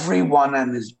everyone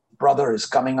and his brother is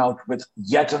coming out with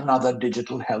yet another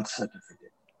digital health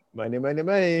certificate. Money, money,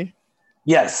 money.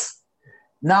 Yes.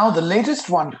 Now, the latest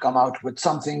one to come out with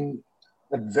something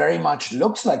that very much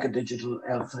looks like a digital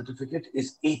health certificate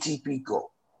is ATP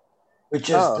Go, which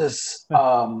is this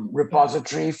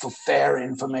repository for fare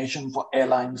information for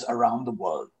airlines around the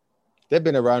world. They've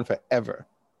been around forever.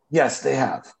 Yes, they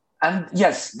have. And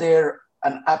yes, they're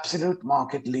an absolute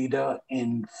market leader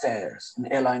in fares,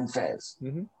 in airline fares.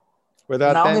 Mm-hmm.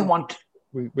 Without them,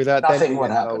 nothing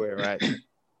would happen. Nowhere, right?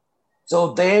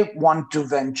 So they want to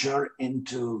venture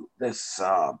into this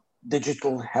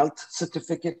digital health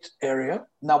certificate area.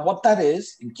 Now, what that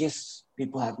is, in case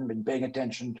people haven't been paying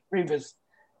attention to previous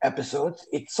episodes,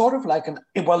 it's sort of like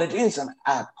it is an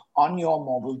app on your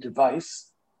mobile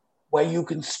device where you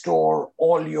can store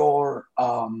all your,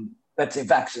 let's say,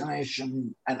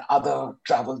 vaccination and other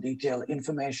travel detail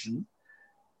information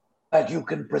that you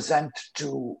can present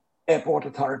to airport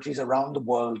authorities around the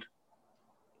world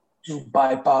to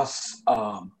bypass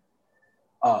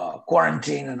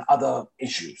quarantine and other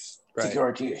issues, Right.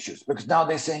 security issues. Because now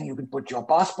they're saying you can put your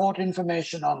passport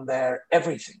information on there,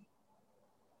 everything.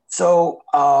 So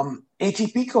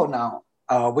ATPCO now,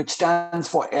 which stands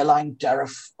for Airline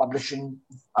Tariff Publishing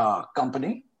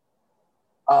Company,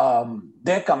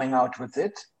 they're coming out with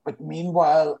it. But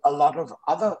meanwhile, a lot of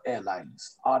other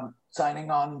airlines are signing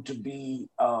on to be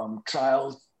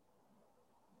trial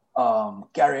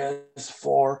carriers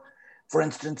for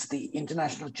instance, the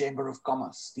International Chamber of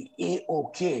Commerce, the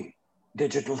AOK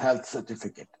Digital Health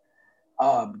Certificate.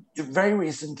 Very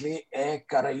recently, Air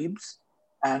Caraïbes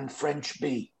and French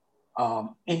Bee,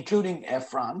 including Air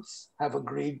France, have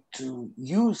agreed to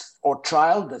use or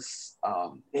trial this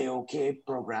AOK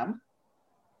program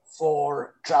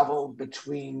for travel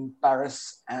between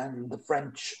Paris and the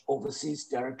French overseas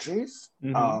territories,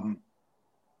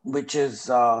 which is,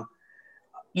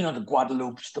 the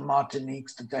Guadeloupes, the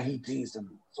Martiniques, the Tahitis, and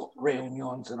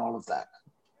Reunions, and all of that.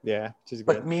 Yeah, which is good.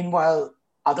 But meanwhile,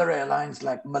 other airlines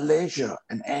like Malaysia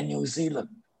and Air New Zealand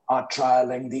are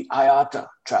trialing the IATA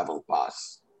travel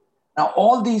pass. Now,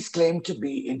 all these claim to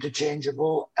be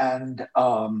interchangeable and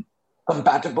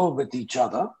compatible with each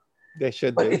other. They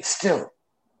should but be. It's still,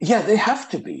 they have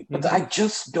to be. But I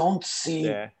just don't see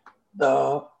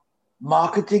the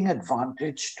marketing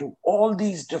advantage to all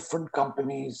these different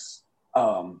companies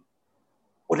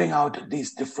putting out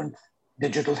these different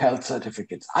digital health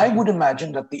certificates. I would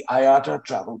imagine that the IATA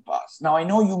travel pass. Now, I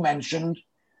know you mentioned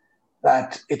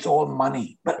that it's all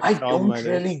money, but I don't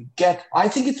really get. I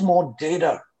think it's more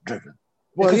data driven.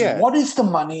 Because what is the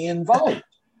money involved?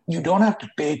 You don't have to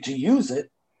pay to use it.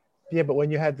 Yeah, but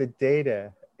when you have the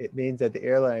data, it means that the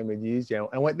airline would use you,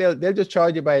 and what they'll just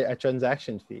charge you by a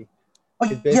transaction fee.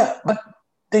 But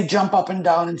they jump up and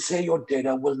down and say your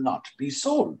data will not be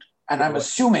sold. And I'm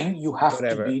assuming you have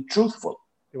to be truthful.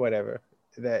 Whatever.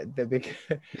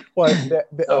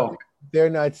 They're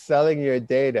not selling your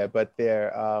data, but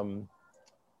they're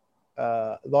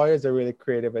lawyers are really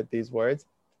creative at these words.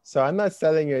 So I'm not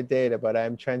selling your data, but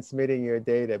I'm transmitting your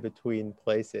data between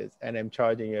places, and I'm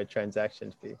charging you a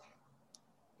transaction fee.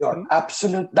 You're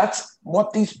absolute. That's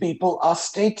what these people are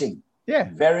stating. Yeah.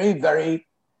 Very, very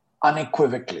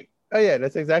unequivocally. Oh yeah,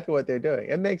 that's exactly what they're doing.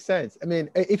 It makes sense. I mean,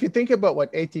 if you think about what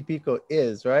ATPCO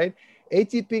is, right?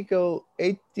 ATPCO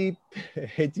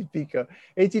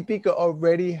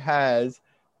already has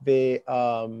the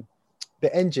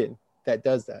engine that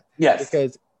does that. Yes.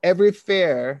 Because every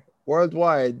fare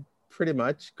worldwide pretty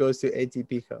much goes to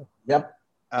ATPCO. Yep.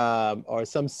 Or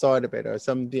some sort of it, or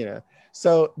some,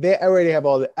 So they already have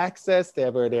all the access. They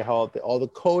already have all the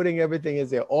coding. Everything is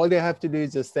there. All they have to do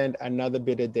is just send another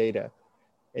bit of data.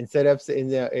 Instead of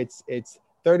saying it's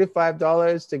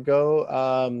 $35 to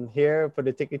go here for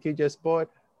the ticket you just bought.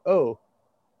 Oh,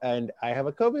 and I have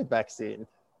a COVID vaccine.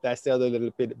 That's the other little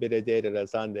bit of data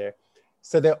that's on there.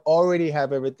 So they already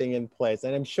have everything in place.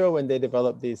 And I'm sure when they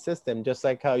develop these systems, just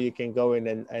like how you can go in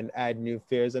and add new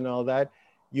fares and all that,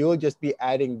 you'll just be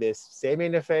adding this same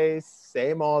interface,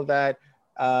 same all that.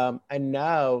 And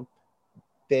now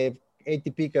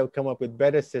ATPCO have come up with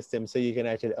better systems so you can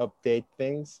actually update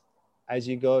things as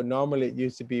you go. Normally it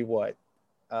used to be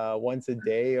once a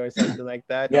day or something like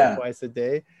that, or twice a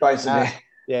day. Twice a day.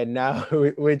 Yeah, now,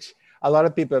 which a lot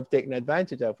of people have taken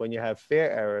advantage of when you have fare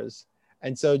errors.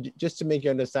 And so just to make you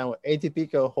understand, what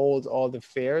ATPCO holds all the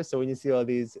fares. So when you see all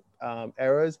these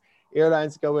errors,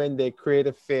 airlines go in, they create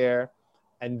a fare,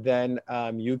 and then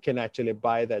you can actually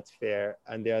buy that fare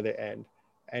on the other end.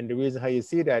 And the reason how you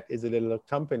see that is a little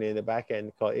company in the back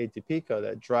end called ATPCO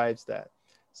that drives that.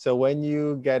 So when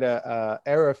you get a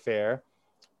error fare,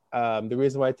 the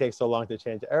reason why it takes so long to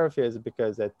change the error fare is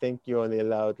because I think you're only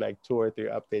allowed like 2 or 3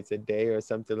 updates a day or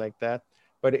something like that.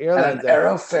 But the airlines, and an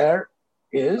error fare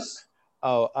is?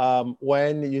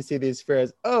 When you see these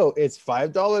fares, it's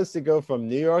 $5 to go from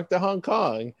New York to Hong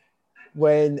Kong,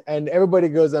 and everybody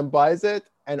goes and buys it,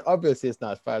 and obviously it's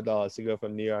not $5 to go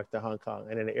from New York to Hong Kong.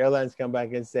 And then the airlines come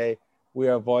back and say, we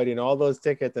are avoiding all those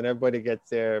tickets, and everybody gets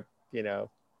there,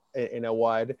 in a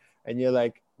wad, and you're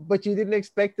like, but you didn't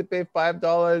expect to pay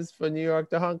 $5 for New York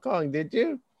to Hong Kong, did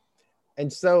you?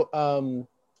 And so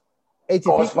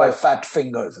Caused by ATP fat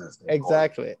fingers, as they call it.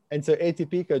 exactly. And so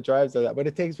ATP drives all that, but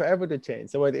it takes forever to change.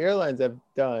 So what the airlines have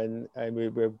done, and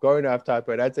we're going off topic,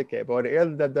 but that's okay. But what the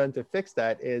airlines have done to fix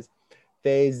that is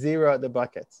they zero out the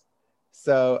buckets.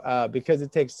 So because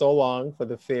it takes so long for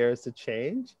the fares to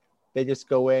change, they just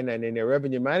go in and in their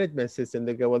revenue management system,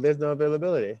 they go, well, there's no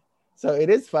availability. So it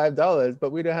is $5,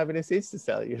 but we don't have any seats to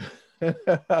sell you.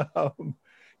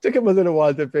 Took them a little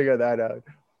while to figure that out.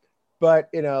 But,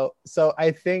 you know, so I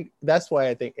think that's why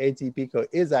I think ATPCO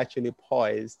is actually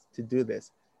poised to do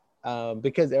this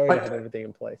because they already have everything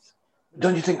in place.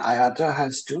 Don't you think IATA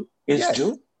has to? Yes.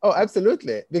 Too? Oh,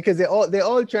 absolutely. Because they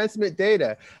all transmit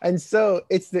data. And so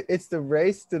it's the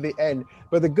race to the end.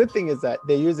 But the good thing is that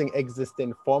they're using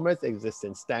existing formats,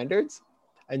 existing standards.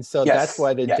 And so that's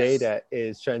why the data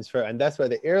is transferred. And that's why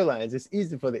the airlines, it's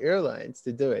easy for the airlines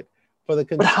to do it.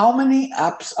 But how many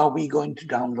apps are we going to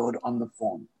download on the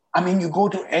phone? I mean, you go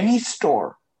to any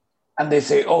store and they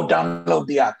say, oh, download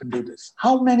the app and do this.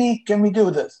 How many can we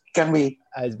do this? Can we?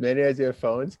 As many as your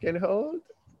phones can hold?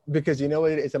 Because you know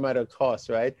what, it's a matter of cost,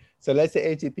 right? So let's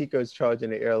say ATPCO is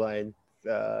charging the airline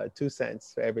 2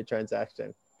 cents for every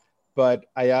transaction. But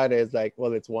IATA is like,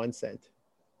 well, it's 1 cent.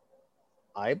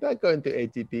 I'm not going to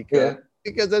ATPCO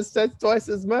because that's twice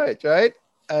as much, right?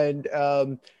 And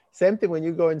same thing when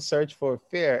you go and search for a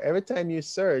fare. Every time you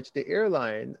search, the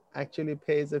airline actually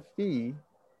pays a fee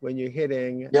when you're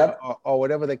hitting, or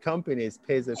whatever the company is,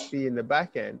 pays a fee in the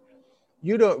back end.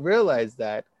 You don't realize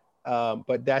that,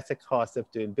 but that's a cost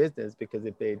of doing business because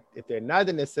if they're not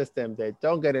in the system, they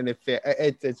don't get any fare.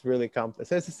 It's really complex.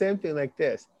 So it's the same thing like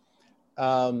this.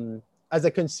 As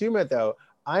a consumer, though,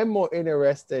 I'm more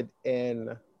interested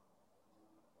in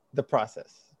the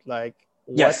process, like.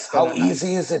 Yes, how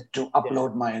easy is it to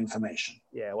upload my information?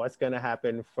 Yeah, what's going to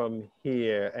happen from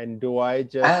here? And do I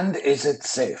just... And is it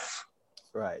safe?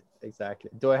 Right,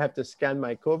 exactly. Do I have to scan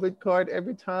my COVID card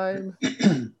every time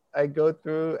I go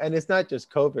through? And it's not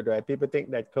just COVID, right? People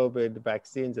think that COVID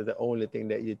vaccines are the only thing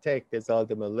that you take. There's all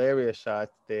the malaria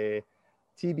shots, the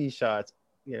TB shots,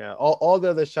 you know, all the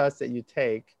other shots that you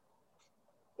take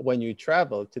when you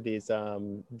travel to these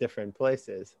different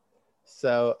places.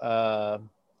 So...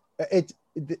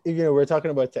 you know, we're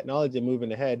talking about technology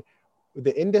moving ahead.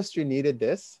 The industry needed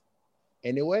this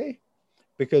anyway,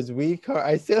 because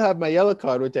I still have my yellow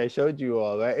card, which I showed you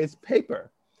all, right? It's paper.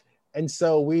 And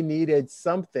so we needed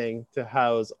something to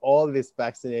house all this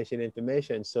vaccination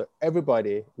information so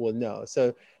everybody will know.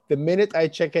 So the minute I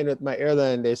check in with my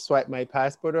airline and they swipe my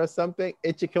passport or something,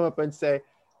 it should come up and say,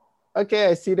 okay,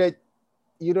 I see that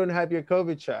you don't have your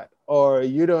COVID shot or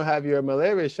you don't have your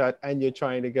malaria shot and you're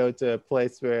trying to go to a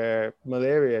place where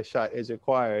malaria shot is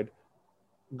required,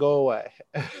 go away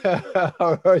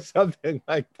or something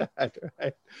like that,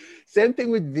 right? Same thing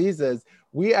with visas.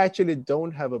 We actually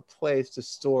don't have a place to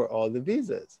store all the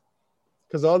visas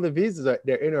because all the visas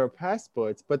they're in our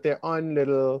passports, but they're on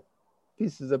little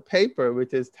pieces of paper,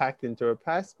 which is tacked into our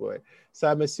passport. So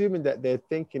I'm assuming that they're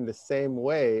thinking the same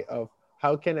way of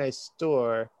how can I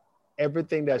store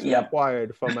everything that's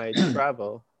required for my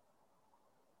travel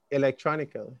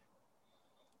electronically,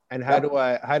 and how do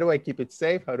I keep it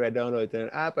safe? How do I download it in an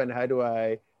app? And how do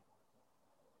I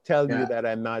tell you that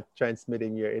I'm not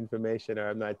transmitting your information or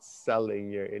I'm not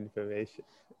selling your information?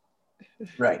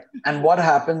 Right. And what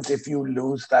happens if you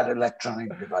lose that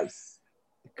electronic device?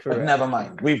 Correct. But never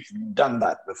mind. We've done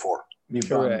that before.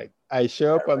 Correct. I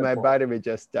show up and my battery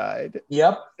just died.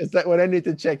 Yep. It's like when I need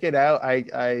to check it out,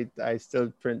 I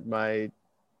still print my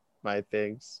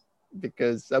things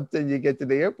because sometimes you get to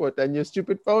the airport and your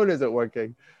stupid phone isn't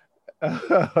working.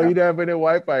 Or you don't have any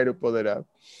Wi-Fi to pull it up.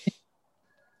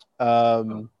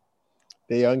 The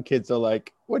young kids are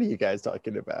like, what are you guys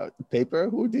talking about? Paper?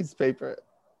 Who needs paper?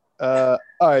 All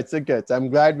right, so good. So I'm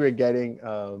glad we're getting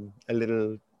a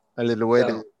little way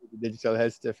to digital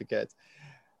health certificates.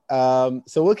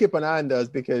 So we'll keep an eye on those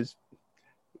because,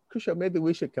 Kusha, maybe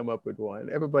we should come up with one.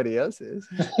 Everybody else is.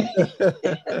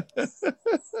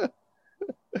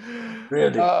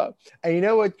 Really? And you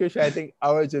know what, Kusha? I think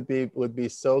ours would be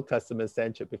so customer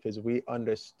centric because we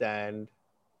understand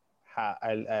how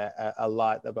a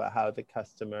lot about how the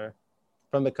customer,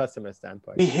 from the customer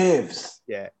standpoint, behaves.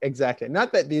 Yeah, exactly.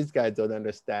 Not that these guys don't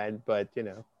understand, but you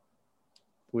know,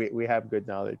 we have good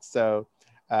knowledge. So.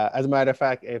 As a matter of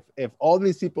fact, if all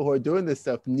these people who are doing this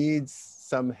stuff needs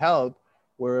some help,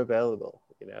 we're available.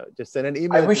 You know, just send an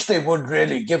email. I wish they would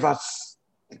really give us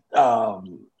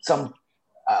some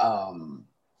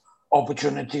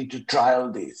opportunity to trial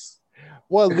these.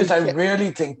 Well, because I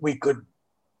really think we could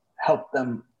help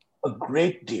them a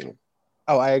great deal.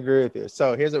 Oh, I agree with you.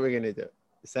 So here's what we're going to do.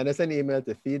 Send us an email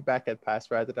to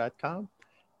feedback@passradar.com.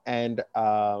 And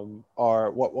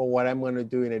or what I'm going to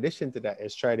do in addition to that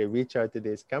is try to reach out to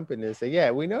these companies and say, yeah,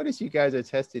 we notice you guys are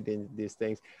tested in these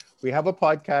things. We have a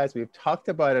podcast. We've talked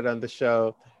about it on the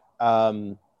show.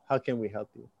 How can we help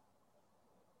you?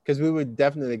 Because we would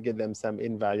definitely give them some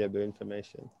invaluable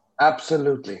information.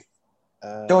 Absolutely.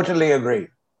 Totally agree.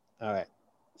 All right.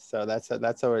 So that's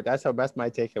my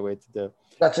takeaway to do.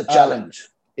 That's a challenge.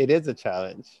 It is a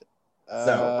challenge.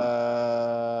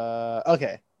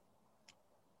 Okay.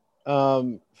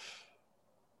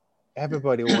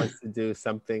 Everybody wants to do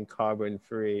something carbon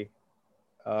free.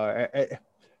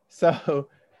 So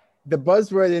the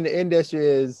buzzword in the industry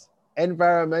is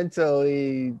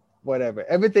environmentally whatever.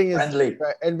 Everything is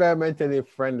environmentally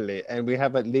friendly, and we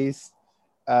have at least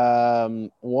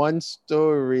one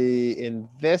story in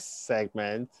this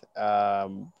segment.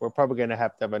 We're probably going to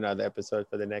have another episode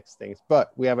for the next things,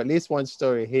 but we have at least one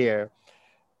story here.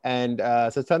 And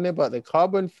so tell me about the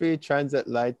carbon-free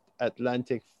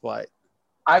transatlantic flight.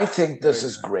 I think this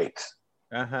is great.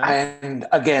 And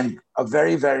again, a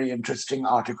very, very interesting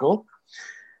article.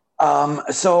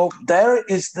 So there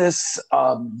is this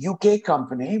UK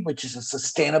company, which is a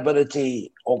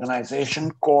sustainability organization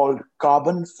called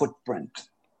Carbon Footprint.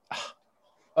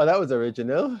 Oh, that was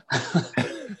original.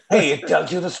 Hey, it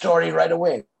tells you the story right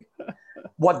away.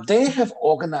 What they have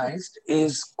organized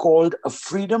is called a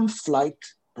Freedom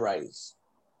Flight Prize.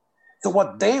 So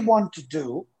what they want to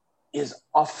do is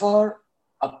offer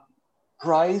a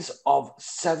prize of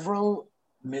several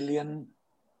million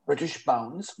British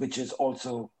pounds, which is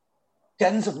also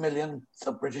tens of millions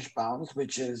of British pounds,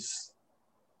 which is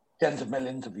tens of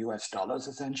millions of US dollars,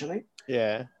 essentially.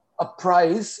 Yeah. A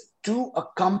prize to a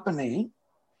company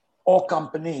or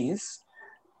companies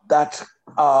that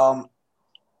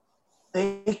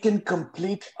they can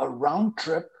complete a round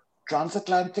trip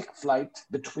transatlantic flight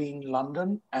between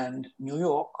London and New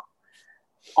York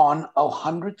on a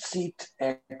 100-seat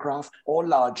aircraft or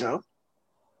larger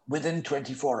within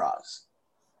 24 hours.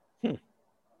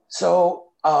 So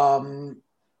the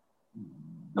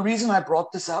reason I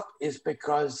brought this up is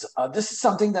because this is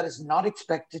something that is not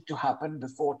expected to happen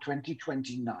before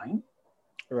 2029.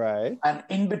 Right. And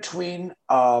in between,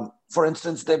 for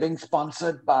instance, they're being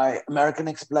sponsored by American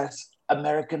Express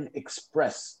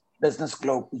Business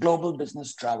Global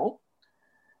Business Travel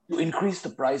to increase the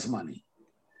prize money.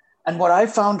 And what I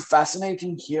found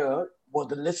fascinating here were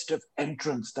the list of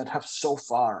entrants that have so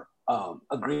far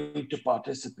agreed to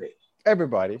participate.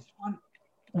 Everybody.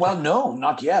 Well, no,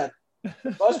 not yet.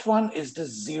 First one is the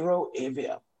Zero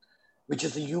Avia, which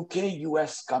is a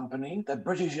UK-US company that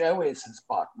British Airways has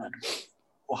partnered with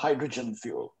for hydrogen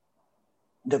fuel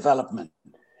development.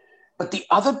 But the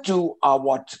other two are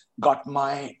what got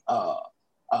my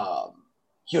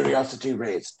curiosity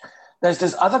raised. There's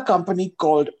this other company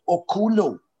called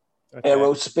Okulu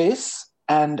Aerospace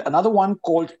and another one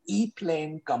called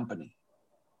E-Plane Company.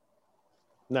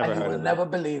 Never and you will never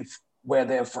believe where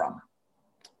they're from.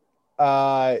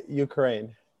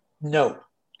 Ukraine. No,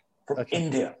 from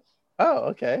India.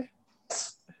 Oh, okay.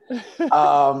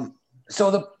 So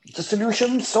the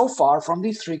solution so far from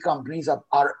these three companies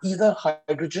are either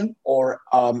hydrogen or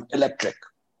electric.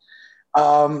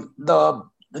 The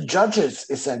judges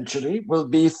essentially will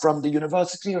be from the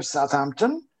University of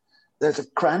Southampton. There's a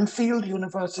Cranfield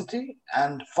University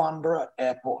and Farnborough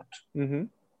Airport. Mm-hmm.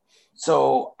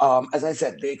 So as I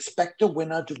said, they expect a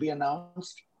winner to be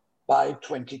announced by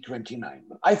 2029.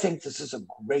 I think this is a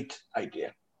great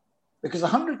idea because a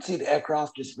 100-seat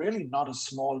aircraft is really not a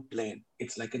small plane.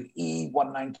 It's like an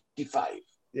E-195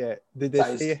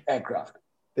 size aircraft.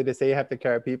 Did they say you have to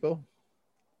carry people?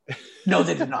 No,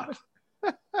 they did not.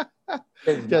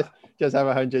 Just have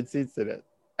 100 seats in it.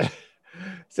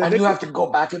 So and you have to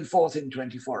go back and forth in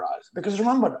 24 hours. Because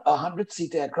remember, a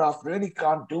 100-seat aircraft really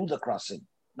can't do the crossing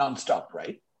nonstop,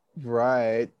 right?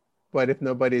 Right. But if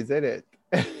nobody's in it.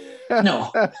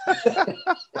 No.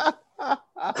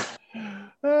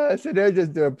 So they'll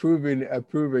just do a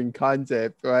proven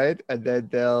concept, right? And then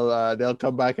they'll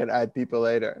come back and add people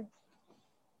later.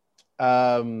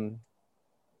 And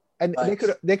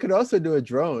they could also do a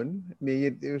drone. I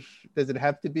mean, does it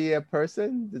have to be a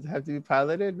person? Does it have to be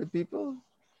piloted with people?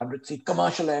 100-seat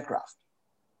commercial aircraft.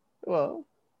 Well,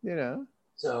 you know.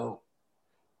 So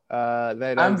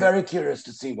I'm very curious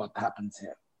to see what happens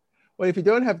here. Well, if you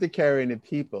don't have to carry any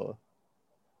people,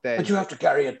 then... But you have to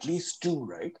carry at least two,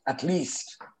 right? At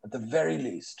least, at the very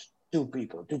least, two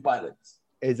people, two pilots.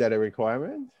 Is that a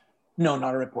requirement? No,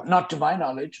 not a requirement. Not to my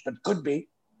knowledge, but could be.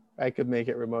 I could make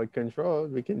it remote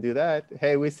controlled. We can do that.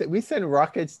 Hey, we send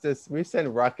rockets to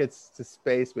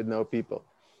space with no people.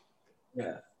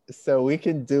 Yeah. So we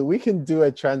can do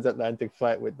a transatlantic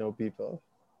flight with no people.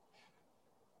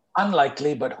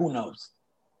 Unlikely, but who knows?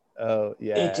 Oh,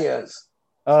 yeah. 8 years.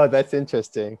 Oh, that's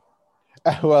interesting.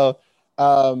 Well,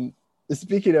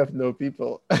 speaking of no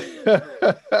people,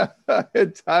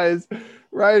 it ties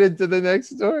right into the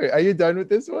next story. Are you done with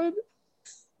this one?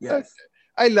 Yes.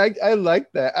 I like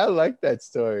that. I like that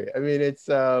story. I mean,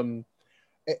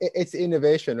 it's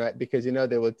innovation, right? Because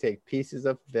they will take pieces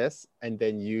of this and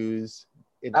then use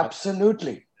it.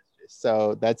 Absolutely.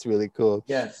 So that's really cool.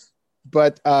 Yes.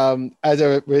 But as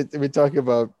we're talking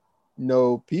about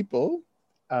no people,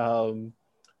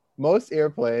 most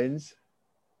airplanes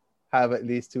have at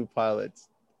least two pilots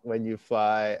when you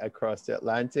fly across the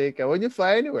Atlantic, and when you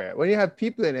fly anywhere. When you have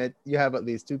people in it, you have at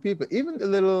least two people. Even the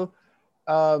little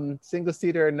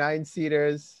single-seater,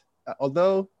 nine-seaters,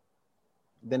 although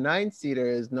the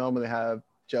nine-seaters normally have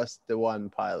just the one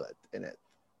pilot in it.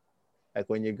 Like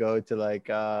when you go to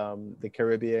the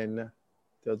Caribbean,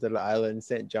 those little islands,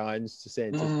 St. John's to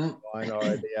St. John, or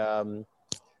the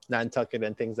Nantucket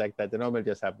and things like that, they normally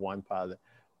just have one pilot.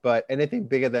 But anything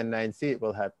bigger than 9 seat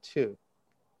will have two.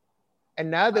 And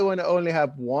now they want to only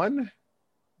have one.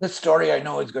 This story I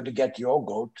know is going to get your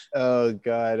goat. Oh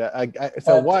God!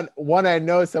 One I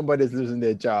know somebody's losing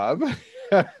their job.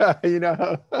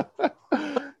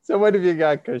 So what have you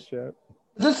got, Kashyap?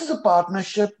 This is a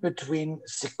partnership between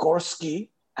Sikorsky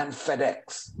and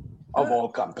FedEx, of all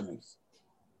companies.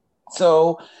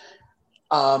 So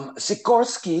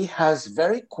Sikorsky has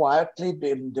very quietly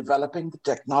been developing the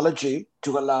technology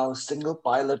to allow single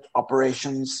pilot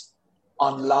operations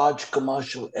on large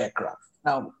commercial aircraft.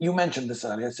 Now, you mentioned this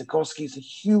earlier. Sikorsky is a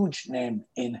huge name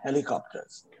in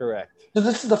helicopters. Correct. So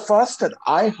this is the first that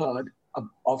I heard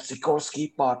of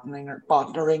Sikorsky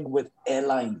partnering with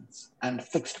airlines and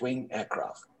fixed-wing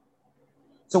aircraft.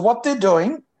 So what they're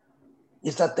doing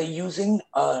is that they're using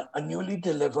a newly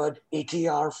delivered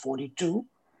ATR 42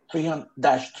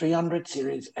 300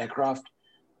 series aircraft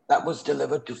that was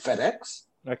delivered to FedEx.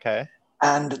 Okay.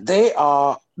 And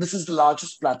this is the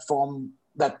largest platform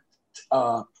that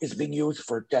is being used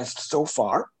for tests so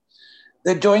far.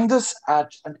 They're doing this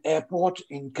at an airport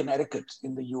in Connecticut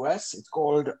in the US. It's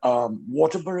called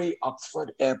Waterbury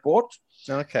Oxford Airport.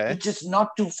 Okay. Which is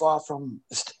not too far from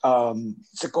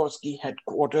Sikorsky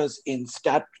headquarters in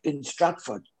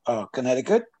Stratford,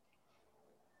 Connecticut.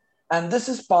 And this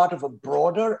is part of a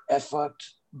broader effort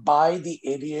by the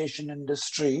aviation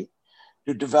industry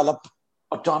to develop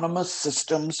autonomous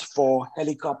systems for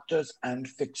helicopters and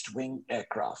fixed-wing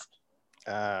aircraft.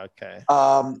 Okay.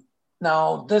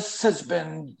 Now, this has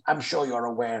been, I'm sure you're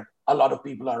aware, a lot of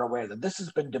people are aware that this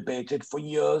has been debated for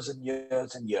years and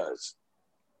years and years.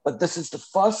 But this is the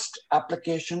first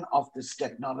application of this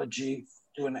technology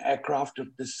to an aircraft of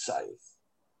this size.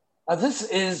 Now, this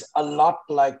is a lot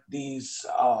like these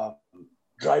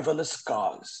driverless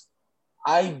cars.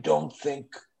 I don't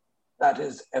think that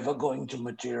is ever going to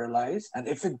materialize. And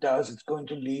if it does, it's going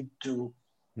to lead to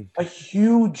a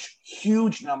huge,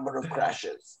 huge number of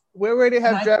crashes. We already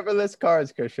have driverless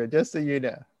cars, Krisha, just so you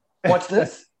know. What's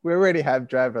this? We already have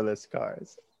driverless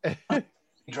cars.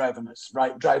 Driverless,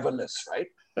 right?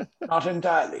 Not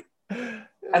entirely.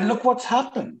 And look what's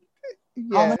happened.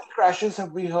 Yeah. How many crashes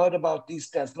have we heard about these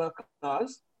Tesla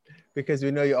cars? Because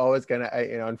we know you're always going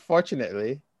to,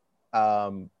 unfortunately,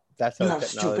 that's how you have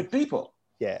stupid people.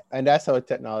 Yeah, and that's how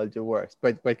technology works.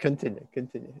 But continue.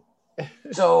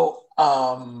 So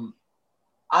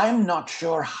I'm not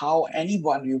sure how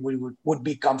anyone would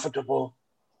be comfortable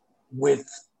with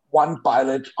one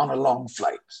pilot on a long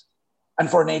flight. And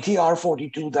for an ATR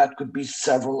 42, that could be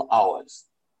several hours.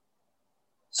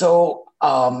 So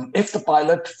if the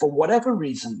pilot, for whatever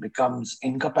reason, becomes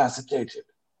incapacitated,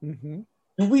 do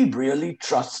we really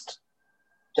trust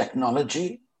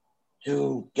technology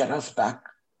to get us back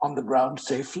on the ground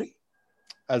safely?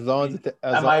 Am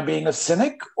I being a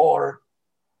cynic or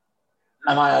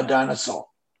am I a dinosaur?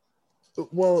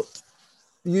 Well,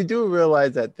 you do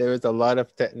realize that there is a lot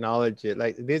of technology.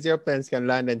 Like these airplanes can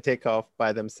land and take off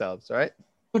by themselves, right?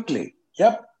 Absolutely.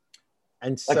 Yep.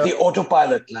 And so, like the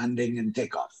autopilot landing and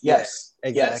takeoff. Yes.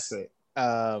 Exactly.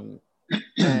 Yes.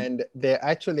 And they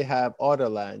actually have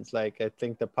autolands. Like I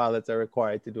think the pilots are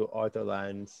required to do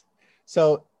autolands.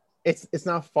 So it's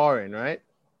not foreign, right?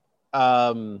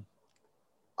 Are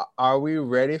we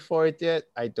ready for it yet?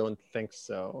 I don't think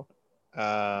so.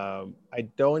 I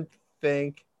don't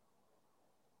think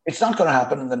it's not going to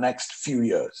happen in the next few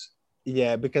years.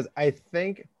 Yeah, because I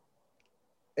think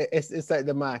it's like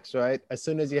the Max, right? As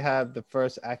soon as you have the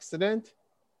first accident,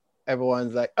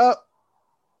 everyone's like, "Oh,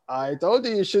 I told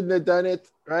you shouldn't have done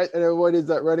it," right? And everybody's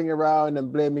like running around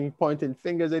and blaming, pointing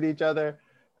fingers at each other.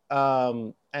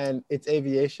 And it's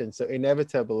aviation, so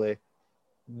inevitably,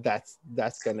 that's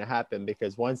going to happen,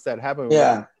 because once that happens,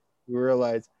 Yeah. we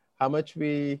realize how much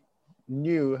we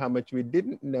knew, how much we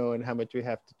didn't know, and how much we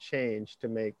have to change to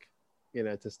make,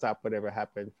 to stop whatever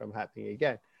happened from happening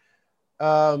again.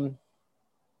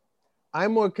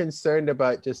 I'm more concerned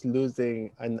about just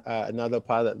losing another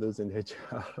pilot losing their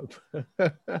job.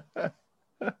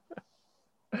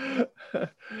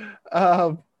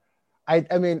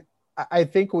 I mean, I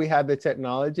think we have the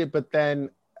technology, but then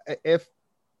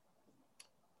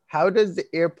how does the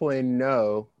airplane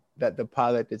know that the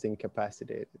pilot is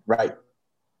incapacitated? Right.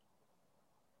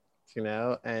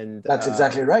 And that's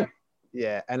exactly right.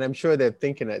 Yeah, and I'm sure they're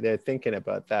thinking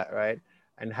about that, right?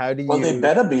 And how do you? Well, they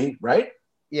better be, right?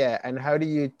 Yeah, and how does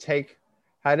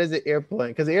the airplane?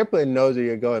 Because the airplane knows where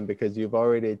you're going because you've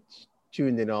already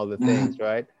tuned in all the things,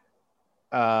 right?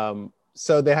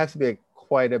 So there has to be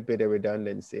quite a bit of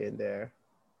redundancy in there.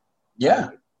 Yeah,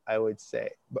 I would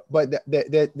say, but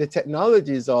the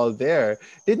technology is all there.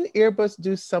 Didn't Airbus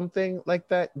do something like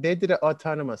that? They did an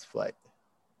autonomous flight.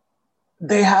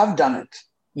 They have done it.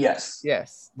 Yes.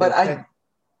 But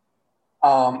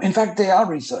in fact, they are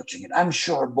researching it. I'm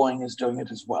sure Boeing is doing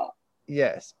it as well.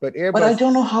 Yes, but Airbus. But I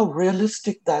don't know how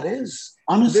realistic that is,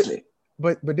 honestly.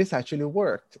 But this actually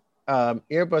worked.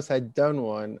 Airbus had done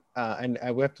one, and I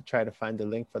will have to try to find the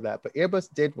link for that. But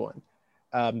Airbus did one.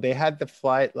 They had the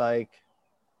flight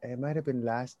it might have been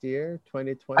last year,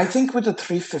 2020. I think with a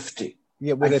 350.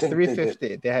 Yeah, with a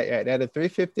 350. They had a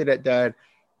 350 that died.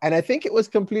 And I think it was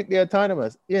completely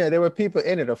autonomous. Yeah, there were people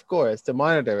in it, of course, to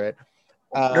monitor it.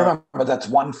 Remember, that's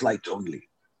one flight only.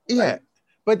 Yeah. Right?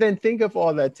 But then think of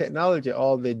all that technology,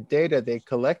 all the data they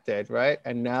collected, right?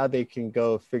 And now they can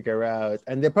go figure out,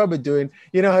 and they're probably doing,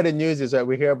 how the news is, right?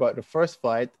 We hear about the first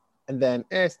flight and then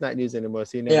it's not news anymore.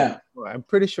 So I'm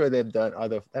pretty sure they've done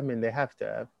they have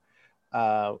to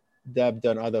have. They've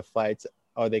done other flights,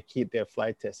 or they keep their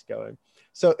flight tests going.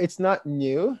 So it's not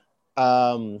new.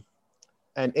 And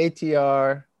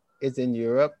ATR is in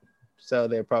Europe. So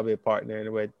they're probably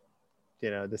partnering with,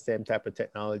 the same type of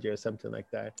technology or something like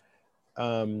that.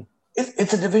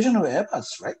 It's a division of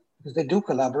Airbus, right? Because they do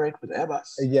collaborate with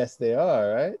Airbus. Yes, they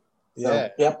are, right? So, yeah.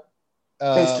 Yep.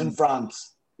 Based in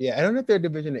France. Yeah, I don't know if they're a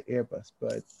division of Airbus,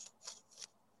 but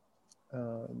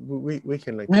we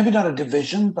can maybe not a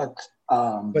division, but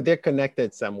they're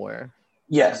connected somewhere.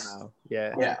 Yes.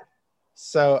 Yeah.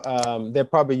 So they're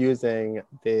probably using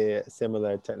the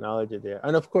similar technology there.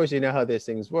 And of course, you know how these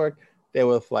things work. They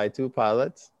will fly 2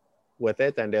 pilots with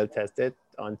it and they'll test it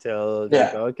until they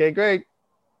go, okay, great.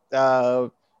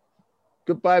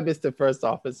 Goodbye, Mr. First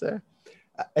Officer.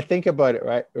 I think about it,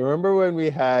 right? Remember when we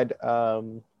had,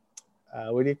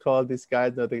 what do you call these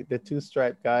guys? No, the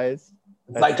 2-stripe guys?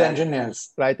 Flight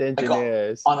engineers. Flight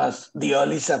engineers. On the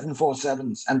early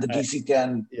 747s and the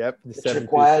DC-10. Yep. Which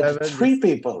required 3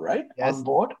 people, right? Yes, on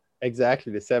board.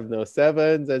 Exactly. The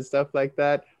 707s and stuff like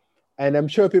that. And I'm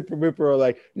sure people are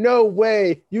like, no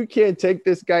way, you can't take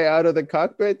this guy out of the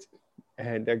cockpit.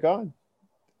 And they're gone.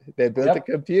 They built a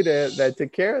computer that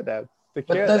took care of that. But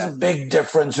there's a big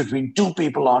difference between 2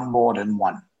 people on board and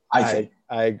 1, I think.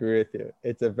 I agree with you.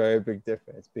 It's a very big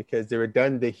difference because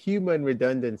the human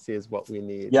redundancy is what we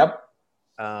need. Yep.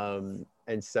 And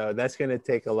so that's going to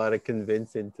take a lot of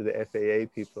convincing to the FAA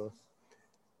people.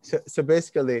 So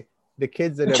basically, the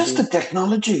kids that the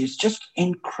technology is just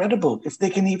incredible if they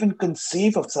can even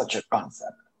conceive of such a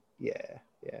concept. Yeah.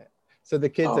 So the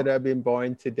kids that have been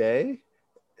born today,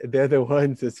 they're the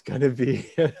ones that's going to be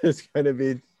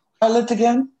pilot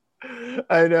again.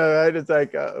 I know, right? It's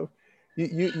like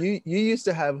you used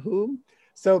to have whom?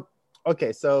 So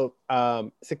okay, so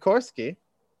Sikorsky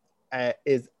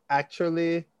is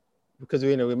actually, because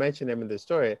we mentioned them in the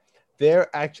story,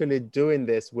 they're actually doing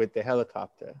this with the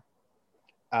helicopter.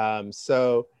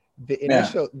 So the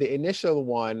initial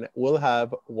one will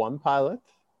have 1 pilot.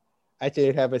 Actually,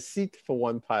 it'll have a seat for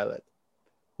 1 pilot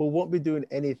who won't be doing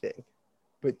anything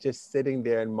but just sitting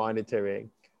there and monitoring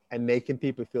and making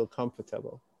people feel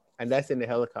comfortable. And that's in the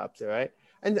helicopter, right?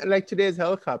 And like today's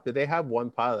helicopter, they have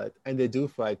 1 pilot and they do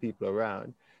fly people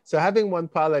around. So having 1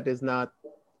 pilot is not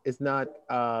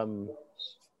a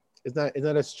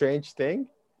strange thing.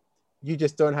 You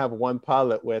just don't have 1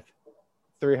 pilot with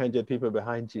 300 people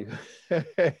behind you.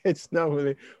 It's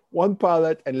normally 1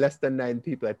 pilot and less than 9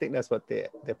 people. I think that's what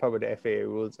probably the FAA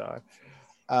rules are.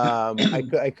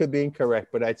 I could be incorrect,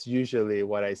 but that's usually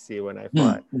what I see when I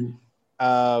fly.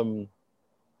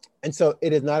 And so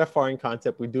it is not a foreign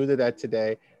concept. We do that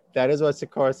today. That is what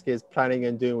Sikorsky is planning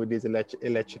on doing with these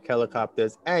electric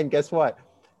helicopters. And guess what?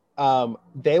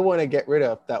 They want to get rid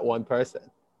of that 1 person.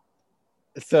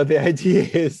 So the idea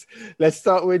is, let's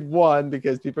start with 1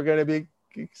 because people are going to be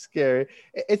scary.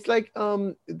 It's like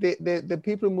the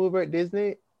people who move at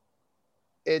Disney,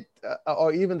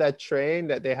 or even that train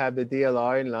that they have, the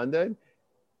DLR in London.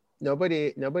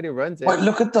 Nobody runs But it.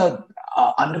 look at the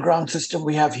underground system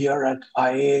we have here at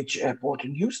IAH Airport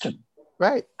in Houston.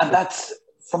 Right. And that's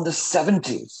from the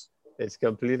 70s. It's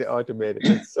completely automated.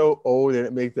 It's so old and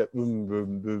it makes that boom,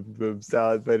 boom, boom, boom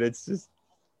sound, but it's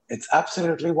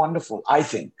absolutely wonderful, I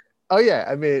think. Oh yeah,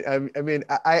 I mean,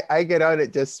 I get on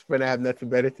it just when I have nothing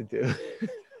better to do.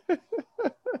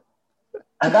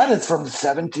 And that is from the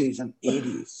 70s and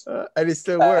 80s. And it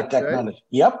still works, technology. right?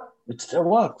 Yep, it still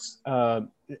works.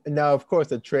 Now, of course,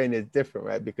 the train is different,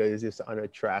 right? Because it's just on a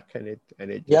track and it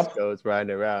just goes round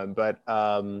and around. But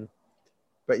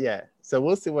yeah, so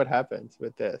we'll see what happens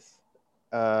with this.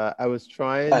 I was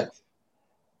trying.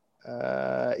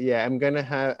 Yeah, I'm gonna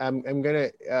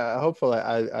hopefully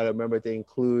I'll remember to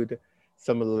include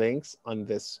some links on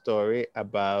this story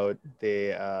about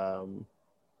so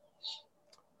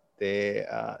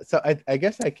I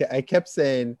guess I kept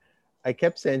saying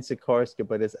Sikorsky,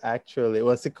 but it's actually,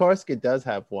 Sikorsky does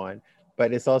have one,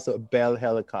 but it's also Bell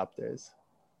Helicopters.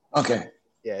 Okay.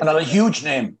 Yeah. Another huge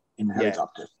name in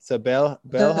helicopters. So Bell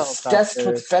Helicopters. Test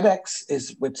with FedEx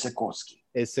is with Sikorsky.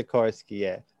 It's Sikorsky,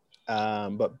 yeah.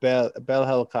 But Bell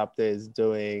Helicopter is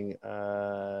doing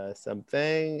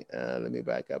something. Let me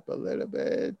back up a little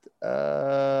bit.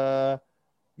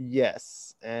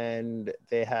 Yes, and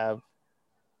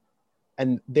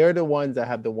they're the ones that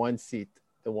have the one seat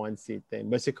thing.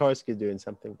 But Sikorsky is doing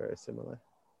something very similar.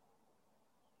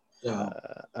 Yeah.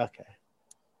 Okay.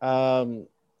 All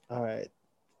right.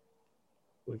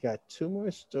 We got two more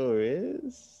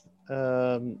stories.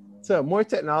 So more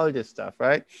technology stuff,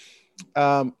 right?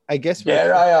 I guess.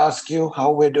 Dare I ask you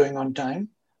how we're doing on time?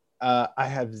 I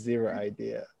have zero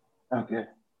idea. Okay.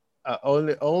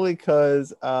 Only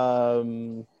because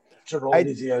after all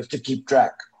these years to keep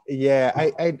track. Yeah,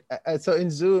 I so in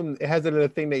Zoom it has a little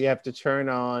thing that you have to turn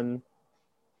on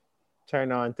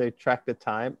to track the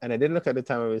time, and I didn't look at the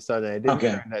time when we started. I didn't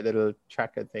turn that little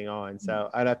tracker thing on,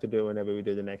 so I'd have to do it whenever we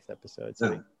do the next episode.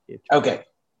 So okay.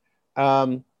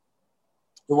 So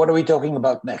what are we talking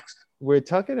about next? We're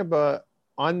talking about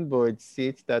onboard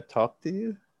seats that talk to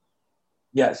you.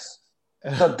 Yes.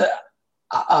 So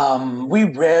we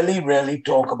rarely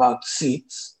talk about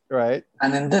seats. Right.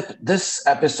 And in this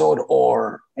episode,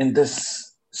 or in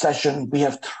this session, we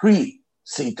have 3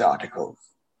 seat articles.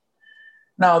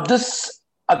 Now, this,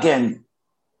 again,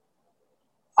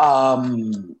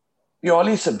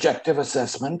 purely subjective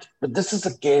assessment, but this is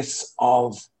a case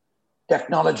of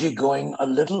technology going a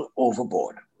little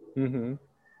overboard. Mm-hmm.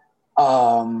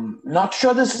 Not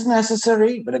sure this is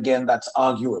necessary, but again, that's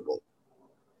arguable.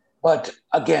 But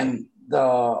again,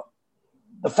 the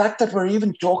fact that we're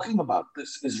even talking about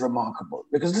this is remarkable,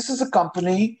 because this is a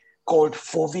company called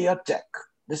Forvia Tech.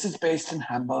 This is based in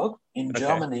Hamburg, in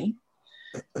Germany.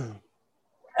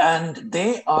 And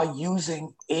they are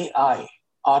using AI,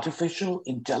 artificial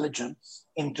intelligence,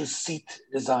 into seat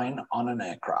design on an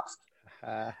aircraft.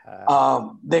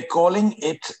 They're calling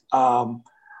it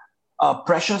a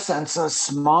pressure sensor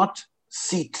smart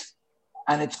seat,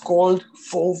 and it's called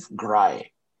FovGrei.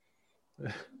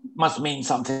 Must mean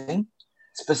something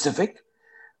specific.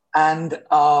 And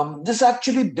this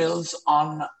actually builds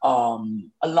on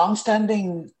a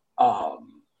longstanding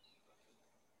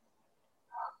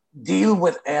deal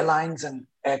with airlines and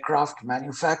aircraft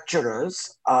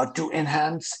manufacturers to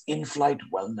enhance in-flight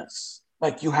wellness.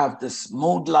 Like you have this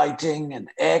mood lighting and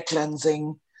air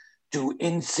cleansing to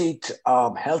in-seat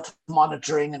health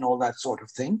monitoring and all that sort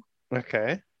of thing.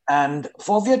 Okay. And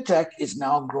Forvia Tech is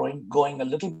now going a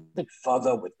little bit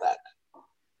further with that.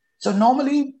 So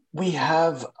normally we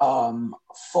have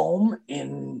foam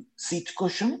in seat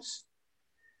cushions.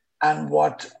 And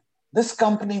what this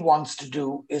company wants to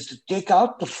do is to take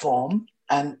out the foam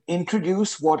and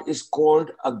introduce what is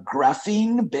called a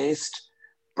graphene-based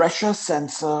pressure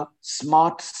sensor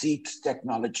smart seat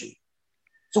technology.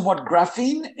 So what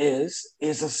graphene is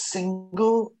a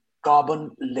single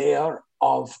carbon layer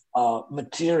of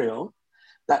material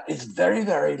that is very,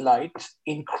 very light,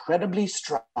 incredibly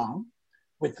strong,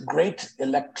 with great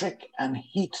electric and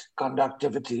heat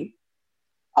conductivity.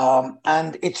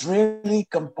 And it's really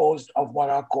composed of what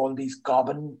are called these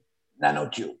carbon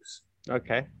nanotubes.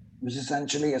 Okay. Which is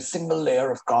essentially a single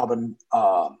layer of carbon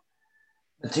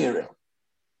material.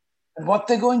 And what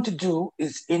they're going to do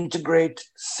is integrate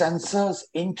sensors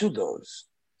into those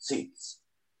seats.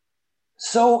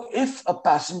 So if a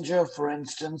passenger, for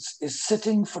instance, is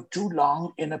sitting for too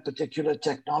long in a particular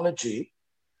technology,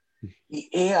 the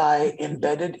AI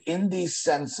embedded in these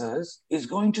sensors is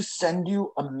going to send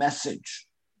you a message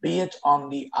be it on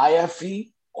the IFE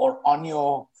or on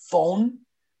your phone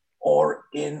or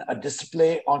in a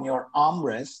display on your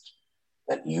armrest,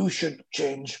 that you should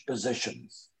change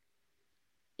positions.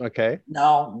 Okay.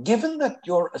 Now, given that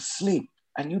you're asleep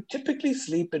and you typically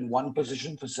sleep in one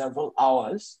position for several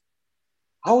hours,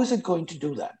 how is it going to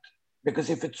do that? Because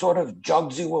if it sort of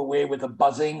jogs you away with a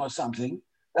buzzing or something,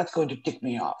 that's going to tick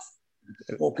me off,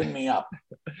 woken me up.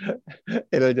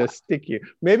 It'll just stick you.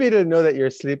 Maybe it'll know that you're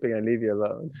sleeping and leave you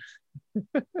alone.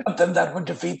 But then that would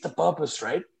defeat the purpose,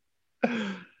 right?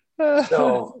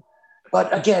 So,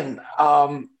 but again,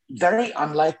 very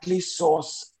unlikely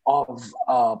source of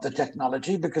the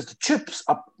technology, because the chips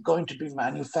are going to be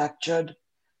manufactured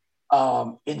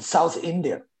in South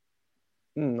India.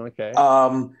 Okay.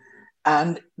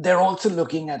 And they're also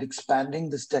looking at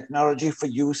expanding this technology for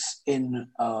use in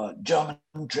German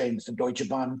trains, the Deutsche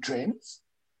Bahn trains.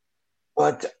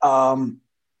 But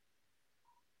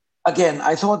again,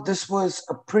 I thought this was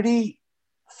a pretty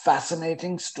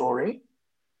fascinating story,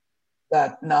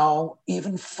 that now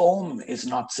even foam is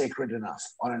not sacred enough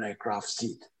on an aircraft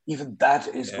seat. Even that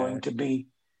is going to be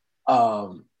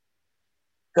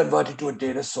converted to a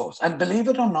data source. And believe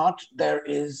it or not, there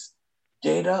is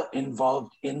data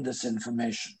involved in this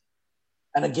information.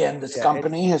 And again, this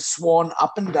company has sworn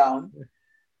up and down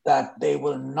that they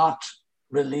will not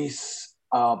release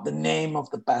the name of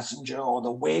the passenger or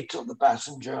the weight of the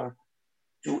passenger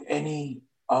to any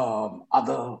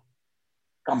other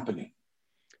company.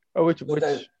 Oh,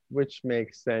 which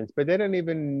makes sense. But they don't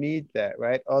even need that,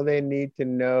 right? All they need to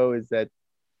know is that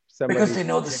somebody... Because they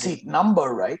know the seat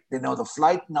number, right? They know the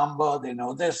flight number, they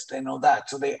know this, they know that.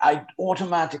 So I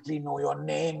automatically know your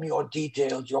name, your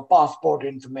details, your passport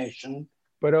information.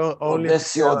 But only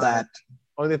this, or that.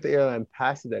 Only if the airline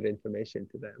passes that information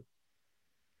to them.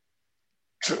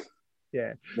 True.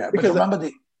 Yeah. But remember,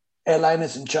 the airline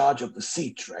is in charge of the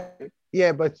seat, right?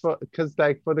 Yeah, but because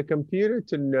for the computer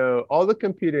to know, all the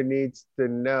computer needs to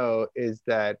know is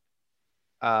that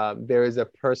there is a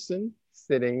person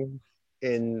sitting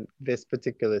in this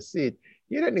particular seat.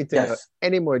 You don't need to know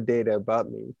any more data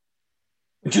about me.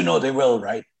 But you know they will,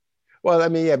 right? Well, I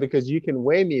mean, yeah, because you can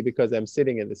weigh me because I'm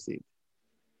sitting in the seat.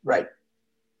 Right.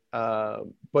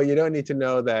 But you don't need to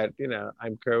know that,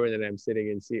 I'm Kerwin and I'm sitting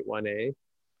in seat 1A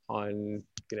on,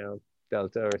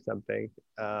 Delta or something.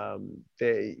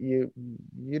 You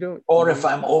don't. Or if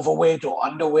I'm overweight or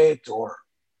underweight or.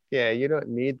 Yeah, you don't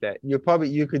need that.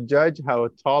 You could judge how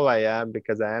tall I am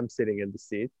because I am sitting in the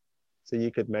seat. So you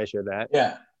could measure that.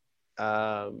 Yeah.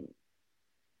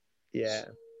 Yeah.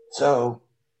 So.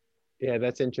 Yeah,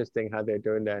 that's interesting how they're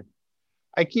doing that.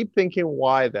 I keep thinking,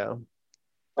 why though?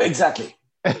 Exactly.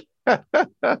 I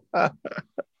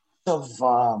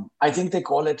think they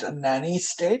call it a nanny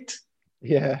state.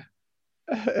 Yeah.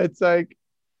 It's like,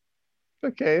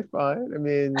 okay, fine. I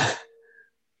mean,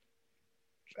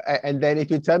 and then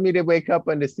if you tell me to wake up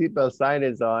when the seatbelt sign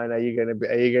is on, are you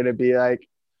gonna be like,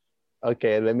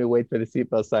 okay, let me wait for the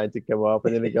seatbelt sign to come up,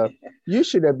 and then they go, you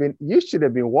should have been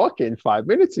walking 5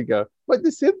 minutes ago, but the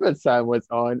seatbelt sign was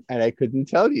on and I couldn't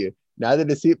tell you. Now that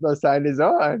the seatbelt sign is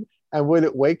on, and would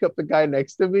it wake up the guy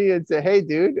next to me and say, hey,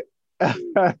 dude,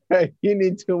 you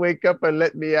need to wake up and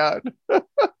let me out?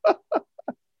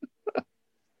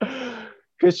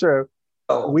 Kishore,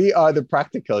 we are the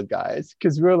practical guys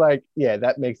because we're like, yeah,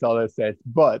 that makes all the sense.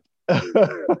 But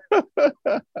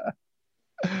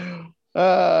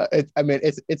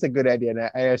it's a good idea, and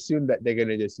I assume that they're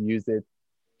gonna just use it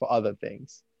for other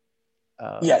things.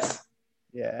 Yes.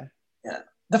 Yeah. Yeah.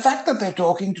 The fact that they're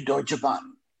talking to Deutsche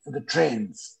Bahn for the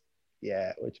trains.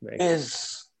 Yeah, which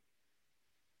makes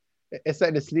it's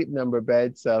like the sleep number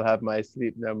bed, so I'll have my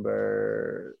sleep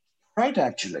number. Right,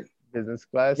 actually. Business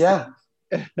class. Yeah.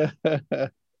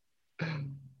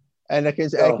 And I can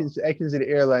see the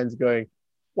airlines going,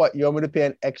 what, you want me to pay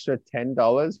an extra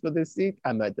 $10 for this seat?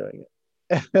 I'm not doing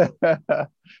it.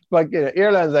 But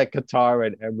airlines like Qatar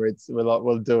and Emirates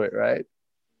will do it, right?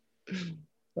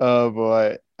 Oh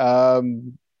boy. All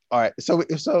right. So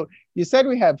you said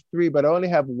we have 3, but I only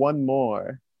have one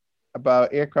more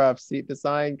about aircraft seat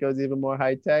design goes even more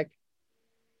high tech.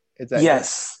 Is that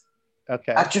yes?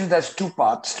 Okay. Actually, there's 2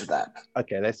 parts to that.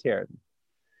 Okay, let's hear it.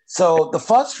 So the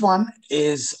first one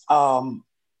is from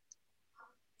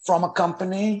a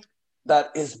company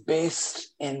that is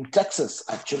based in Texas,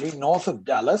 actually, north of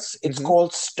Dallas. It's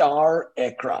called Star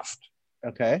Aircraft.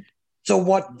 Okay. So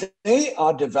what they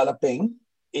are developing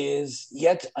is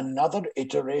yet another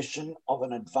iteration of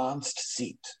an advanced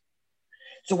seat.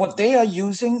 So what they are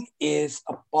using is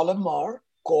a polymer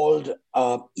called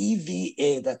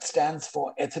EVA, that stands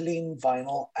for ethylene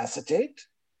vinyl acetate.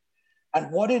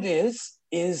 And what it is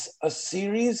is a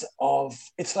series of,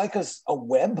 it's like a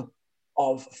web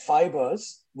of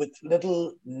fibers with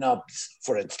little nubs,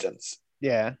 for instance.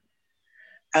 Yeah.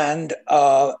 And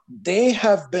they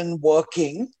have been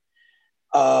working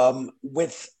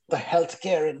with the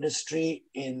healthcare industry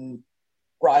in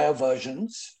prior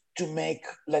versions to make,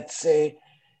 let's say,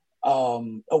 a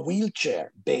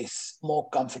wheelchair base more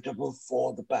comfortable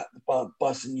for the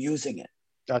person using it.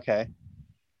 Okay.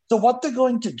 So what they're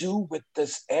going to do with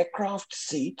this aircraft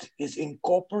seat is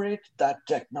incorporate that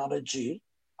technology.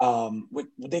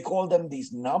 They call them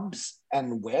these nubs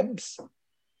and webs.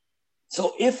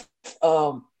 So if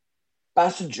a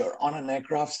passenger on an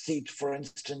aircraft seat, for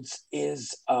instance,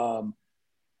 is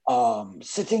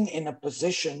sitting in a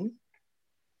position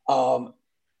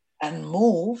and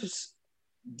moves,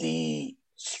 the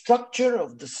structure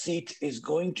of the seat is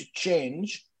going to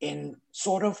change in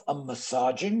sort of a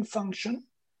massaging function.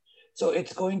 So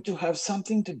it's going to have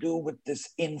something to do with this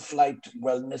in-flight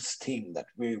wellness theme that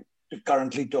we're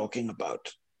currently talking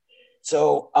about.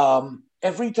 So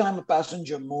every time a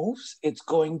passenger moves, it's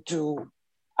going to,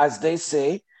 as they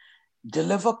say,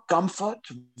 deliver comfort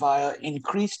via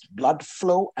increased blood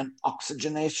flow and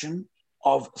oxygenation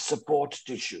of support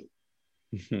tissue.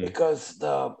 Because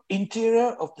the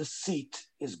interior of the seat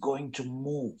is going to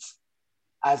move,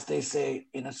 as they say,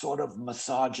 in a sort of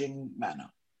massaging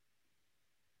manner.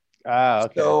 Ah,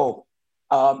 okay. So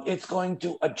it's going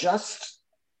to adjust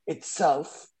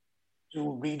itself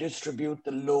to redistribute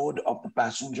the load of the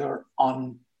passenger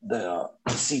on the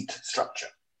seat structure.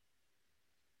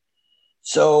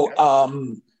 So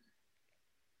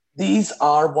these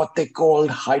are what they call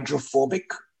hydrophobic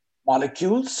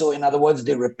molecules. So in other words,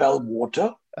 they repel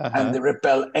water and they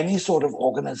repel any sort of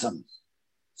organism.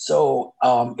 So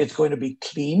it's going to be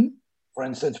clean, for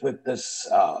instance, with this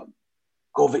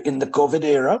COVID, in the COVID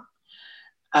era.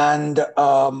 And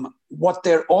what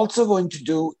they're also going to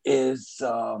do is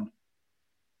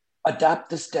adapt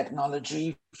this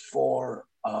technology for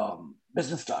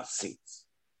business class seats.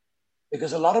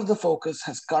 Because a lot of the focus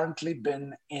has currently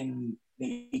been in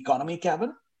the economy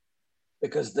cabin,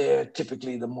 because they're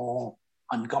typically the more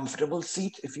uncomfortable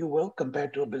seat, if you will,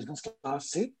 compared to a business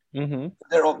class seat. Mm-hmm.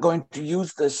 They're all going to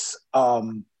use this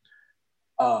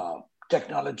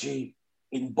technology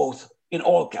in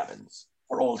all cabins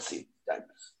for all seat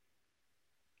types.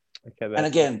 Okay, and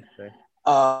again,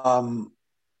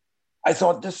 I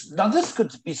thought this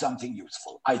could be something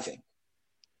useful, I think.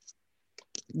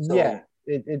 So, yeah,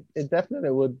 it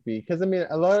definitely would be, because I mean,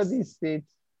 a lot of these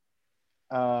seats,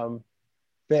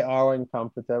 they are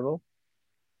uncomfortable,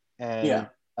 and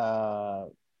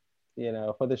you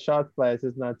know, for the short flights,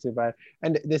 it's not too bad,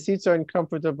 and the seats are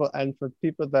uncomfortable, and for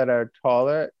people that are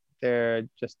taller, they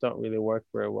just don't really work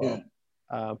very well.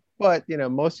 But you know,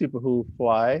 most people who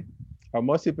fly, or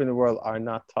most people in the world, are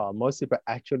not tall. Most people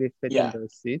actually fit in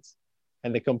those seats.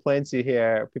 And the complaints you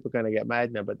hear, people are gonna get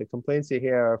mad now, but the complaints you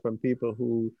hear are from people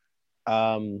who,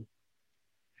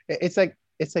 it's like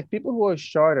people who are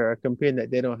shorter are complaining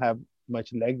that they don't have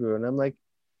much leg room. And I'm like,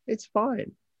 it's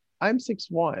fine. I'm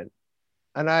 6'1",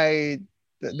 and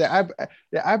the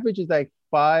average is like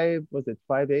 5'8",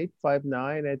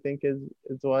 5'9", I think is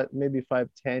what, maybe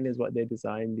 5'10" is what they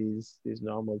designed these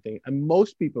normal things, and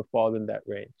most people fall in that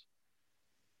range.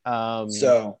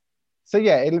 So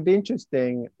yeah, it'll be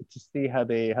interesting to see how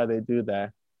they do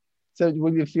that. So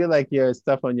will you feel like your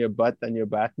stuff on your butt and your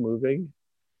back moving?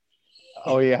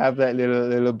 Or you have that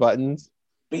little buttons?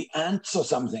 Be ants or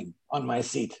something on my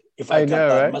seat if I got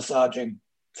that massaging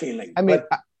feeling. I mean,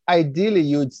 ideally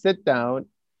you would sit down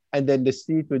and then the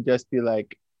seat would just be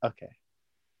like, okay,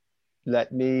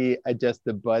 let me adjust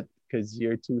the butt because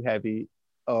you're too heavy,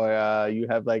 or you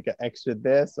have like an extra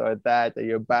this or that, or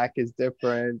your back is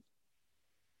different.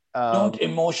 Don't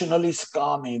emotionally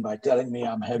scar me by telling me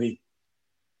I'm heavy.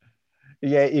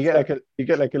 Yeah, you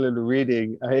get like a little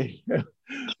reading.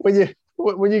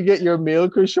 When you get your meal,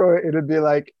 Kishore, it'll be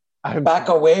like, I'm back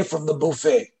away from the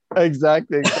buffet.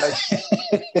 Exactly.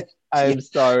 I'm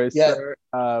sorry, sir.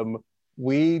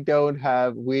 We do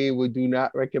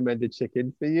not recommend the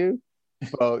chicken for you,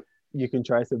 but you can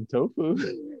try some tofu.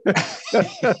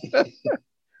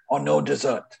 Or no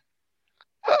dessert.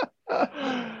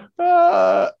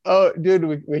 Oh,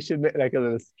 dude, we should make like a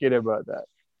little skit about that.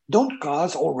 Don't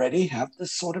cars already have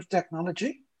this sort of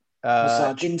technology?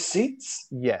 Massaging seats?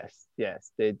 Yes,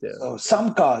 they do. So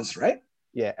some cars, right?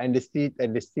 Yeah, and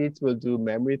the seats will do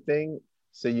memory thing,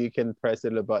 so you can press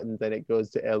the buttons and it goes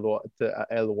to L1 or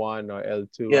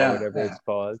L2 or whatever it's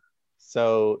called.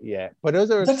 So yeah, but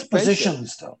those are expensive.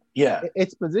 Positions though. Yeah,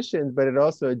 it's positions, but it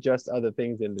also adjusts other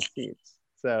things in the seats.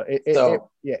 So So,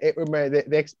 it reminds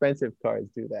the expensive cars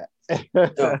do that.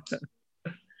 so,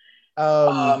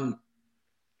 um, um,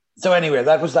 so anyway,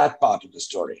 that was that part of the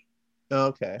story.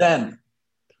 okay. Then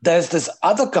there's this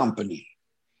other company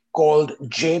called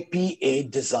JPA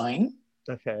Design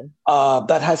Okay.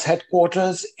 that has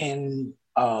headquarters in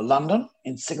London,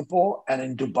 in Singapore, and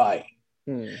in Dubai.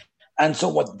 Hmm. And so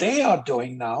what they are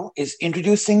doing now is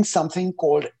introducing something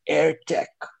called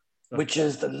AirTech, which Okay.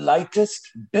 is the lightest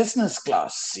business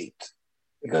class seat.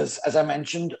 Because as I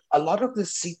mentioned, a lot of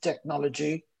this seat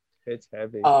technology It's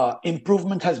heavy.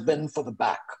 improvement has been for the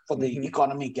back, for the Mm-hmm.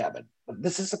 economy cabin. But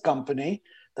this is a company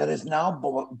that is now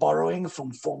borrowing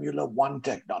from Formula One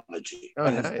technology Oh,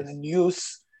 that has been nice. in use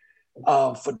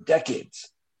for decades.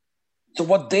 So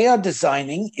what they are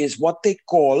designing is what they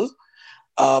call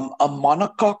a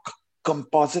monocoque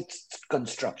composite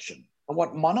construction. And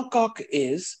what monocoque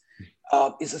is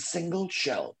a single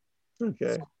shell.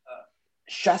 Okay. So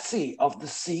the chassis of the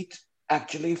seat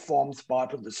actually forms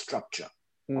part of the structure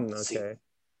of Hmm. the seat. Okay.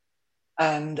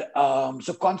 And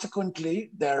so consequently,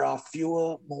 there are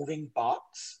fewer moving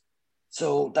parts. So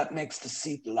that makes the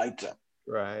seat lighter.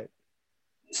 Right.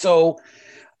 So,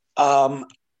 um,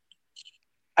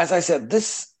 as I said,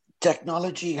 this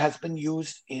technology has been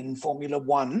used in Formula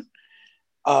One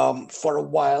for a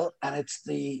while, and it's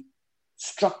the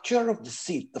structure of the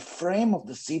seat, the frame of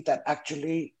the seat, that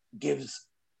actually gives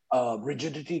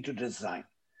rigidity to design,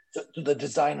 to the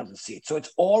design of the seat. So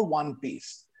it's all one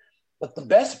piece. But the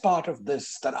best part of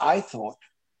this that I thought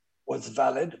was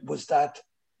valid was that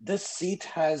this seat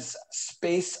has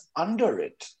space under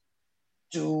it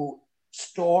to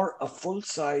store a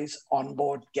full-size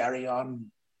onboard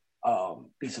carry-on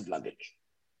piece of luggage,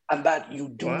 and that you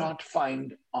do Wow. not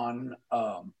find on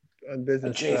On a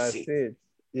business J class seat. seats.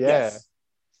 Yeah. Yes.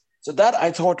 So that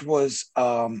I thought was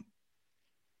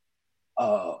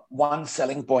one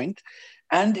selling point,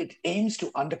 and it aims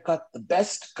to undercut the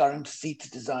best current seat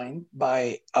design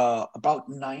by about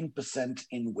 9%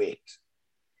 in weight.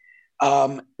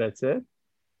 That's it.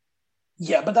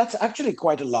 Yeah, but that's actually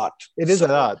quite a lot. It is a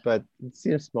So lot, but it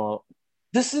seems small.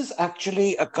 this is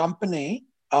actually a company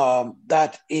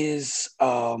that is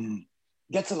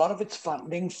gets a lot of its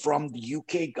funding from the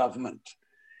UK government.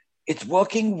 It's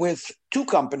working with two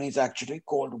companies actually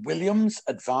called Williams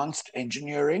Advanced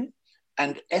Engineering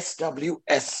and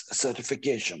SWS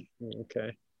Certification.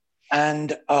 Okay.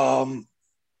 And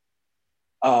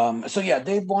so, yeah,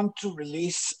 they want to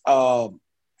release a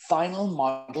final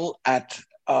model at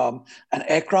an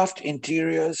aircraft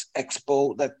interiors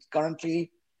expo that's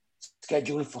currently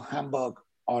scheduled for Hamburg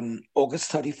on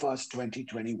August 31st,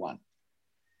 2021.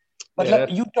 But Yeah.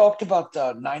 you talked about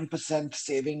the 9%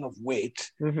 saving of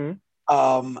weight. Mm-hmm.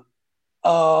 Um,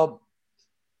 uh,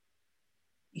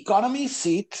 economy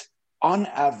seat, on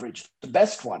average, the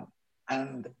best one,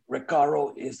 and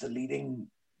Recaro is the leading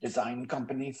design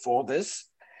company for this,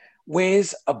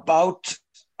 weighs about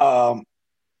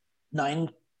 9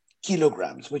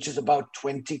 kilograms, which is about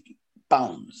 20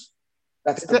 pounds.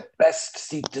 That's Is the it best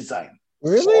seat design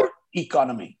really? for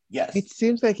economy. It Yes.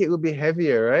 seems like it would be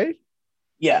heavier, right?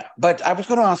 Yeah. But I was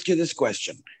going to ask you this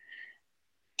question.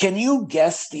 Can you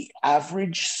guess the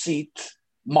average seat,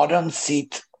 modern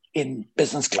seat in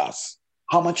business class?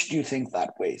 How much do you think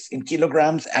that weighs in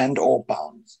kilograms and or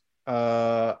pounds?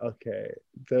 Okay.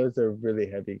 Those are really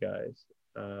heavy guys.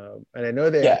 And I know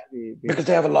they're Yeah, heavy because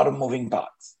they have a lot of moving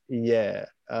parts. yeah.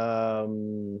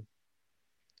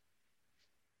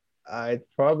 I'd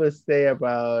probably say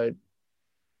about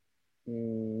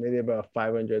maybe about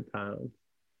 500 pounds.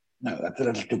 No, that's a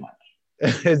little too much.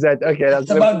 Is that okay? That's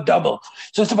It's about double.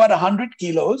 So it's about 100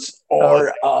 kilos oh,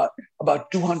 or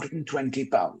about 220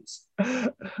 pounds.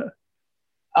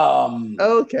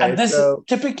 okay. And this is So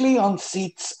typically on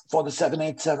seats for the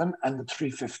 787 and the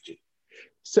 350.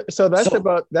 so So,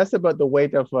 that's about the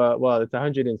weight of well, it's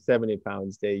 170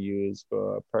 pounds they use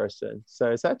for a person.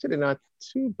 So it's actually not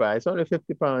too bad. It's only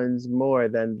 50 pounds more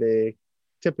than the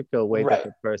typical weight of right.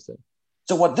 a person.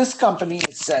 So what this company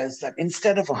says that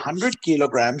instead of 100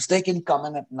 kilograms, they can come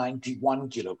in at 91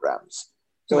 kilograms.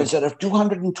 So Hmm. instead of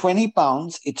 220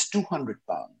 pounds, it's 200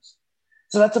 pounds.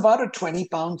 So that's about a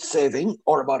 20-pound saving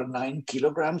or about a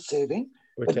 9-kilogram saving.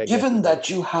 Which But I guess given is that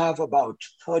you have about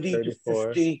 30 to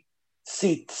 34. 50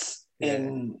 seats Yeah,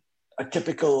 in a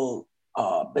typical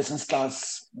business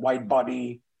class wide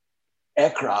body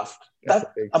aircraft, that's a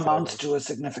that big amounts saving. to a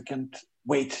significant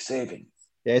weight saving.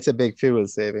 Yeah, it's a big fuel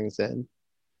savings then.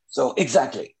 So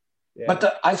exactly. Yeah.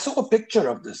 But I saw a picture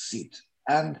of this seat,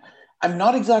 and I'm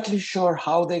not exactly sure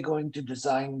how they're going to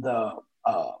design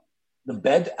the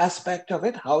bed aspect of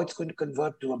it, how it's going to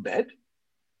convert to a bed.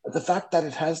 But the fact that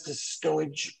it has the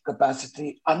stowage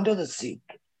capacity under the seat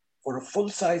for a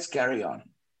full-size carry-on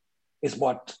is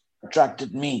what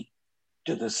attracted me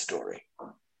to this story.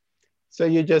 So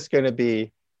you're just going to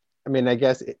be, I mean, I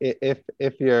guess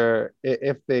if you're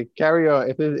if the carrier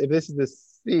if this is the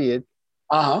seat,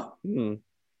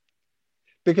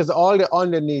 because all the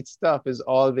underneath stuff is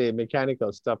all the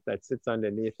mechanical stuff that sits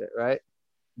underneath it, right?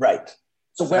 Right.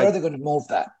 So where are they going to move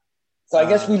that? So I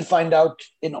guess we'll find out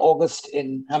in August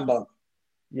in Hamburg.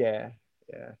 Yeah.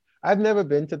 I've never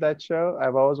been to that show.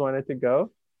 I've always wanted to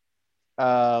go,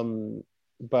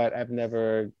 but I've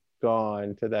never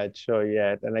gone to that show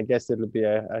yet. And I guess it'll be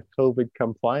a COVID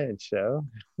compliant show.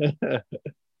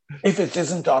 If it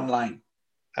isn't online.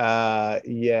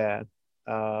 Yeah.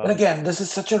 But again, this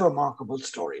is such a remarkable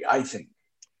story, I think.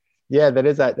 Yeah, that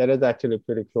is actually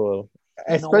pretty cool.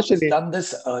 Especially done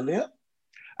this earlier.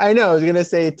 I know. I was gonna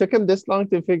say it took him this long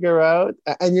to figure out,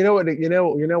 and you know what? You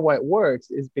know why it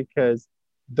works is because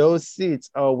those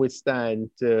seats are designed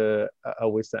to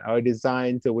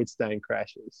withstand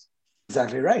crashes.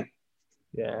 Exactly right.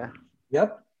 Yeah.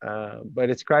 Yep.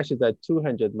 But it's crashes at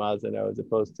 200 miles an hour as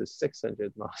opposed to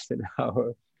 600 miles an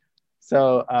hour.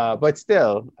 So, but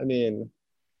still, I mean,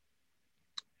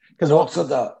 because also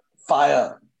the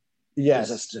fire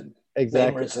resistant,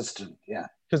 exactly, flame resistant, yeah.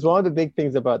 Because one of the big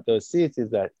things about those seats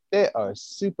is that they are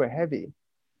super heavy.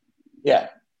 Yeah,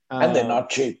 and they're not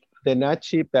cheap. They're not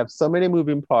cheap. They have so many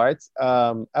moving parts.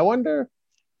 I wonder,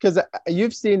 because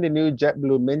you've seen the new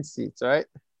JetBlue Mint seats, right?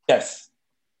 Yes.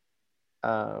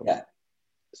 Yeah.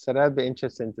 So that'd be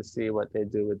interesting to see what they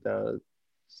do with those.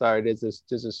 Sorry, there's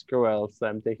a squirrel, so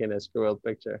I'm taking a squirrel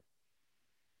picture.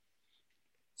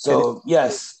 So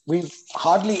yes, we've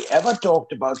hardly ever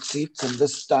talked about seats, and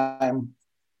this time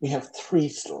we have 3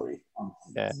 stories on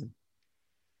seats. Yeah.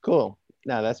 Cool.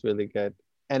 No, that's really good.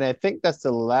 And I think that's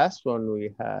the last one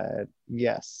we had,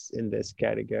 yes, in this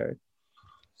category.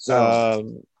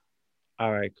 So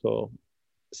all right, cool.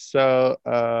 So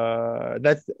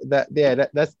that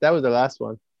was the last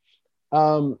one.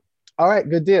 All right,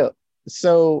 good deal.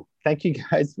 So thank you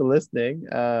guys for listening.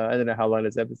 I don't know how long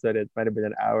this episode is. It might have been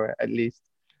an hour at least.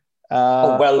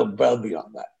 Well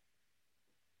beyond that.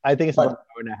 I think it's about an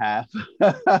hour and a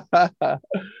half.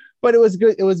 But it was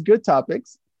good. It was good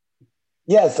topics.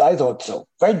 Yes, I thought so.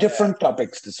 Very different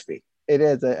topics to speak. It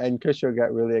is, and Kishore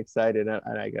got really excited,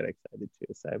 and I got excited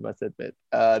too. So I must admit,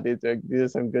 these are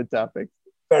some good topics.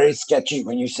 Very sketchy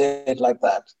when you say it like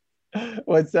that.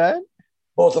 What's that?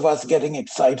 Both of us getting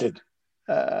excited.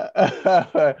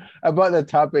 About the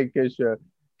topic, Kishore.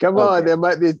 Come on, there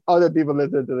might be other people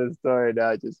listening to this story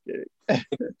now. Just kidding.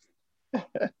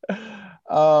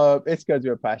 It's because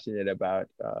we're passionate about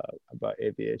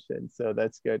aviation, so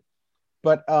that's good.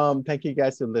 But thank you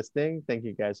guys for listening. Thank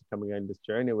you guys for coming on this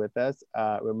journey with us.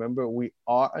 Remember, we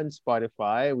are on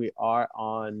Spotify. We are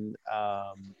on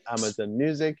Amazon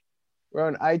Music. We're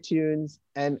on iTunes.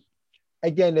 And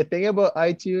again, the thing about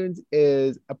iTunes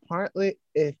is apparently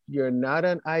if you're not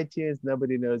on iTunes,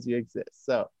 nobody knows you exist.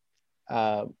 So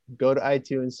go to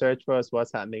iTunes, search for us,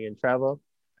 What's Happening in Travel,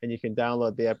 and you can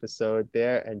download the episode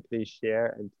there, and please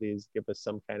share and please give us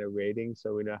some kind of rating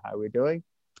so we know how we're doing.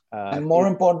 And more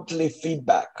importantly,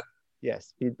 feedback.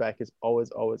 Yes, feedback is always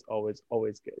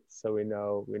good. So we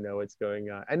know what's going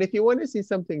on. And if you want to see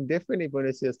something different, if you want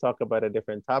to see us talk about a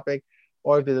different topic,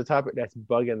 or if there's a topic that's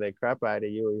bugging the crap out of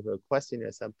you, or you have a question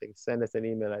or something, send us an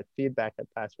email at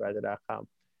feedback@passrider.com.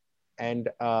 And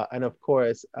of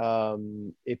course,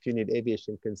 if you need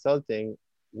aviation consulting,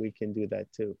 we can do that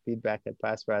too.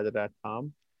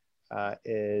 Feedback@passrider.com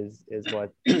is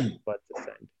what to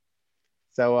send.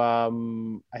 So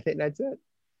I think that's it.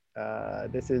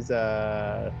 This is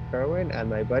Kerwin and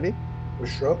my buddy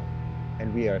Bushra,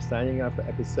 and we are signing off for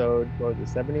episode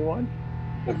 71.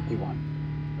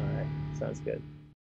 51. All right, sounds good.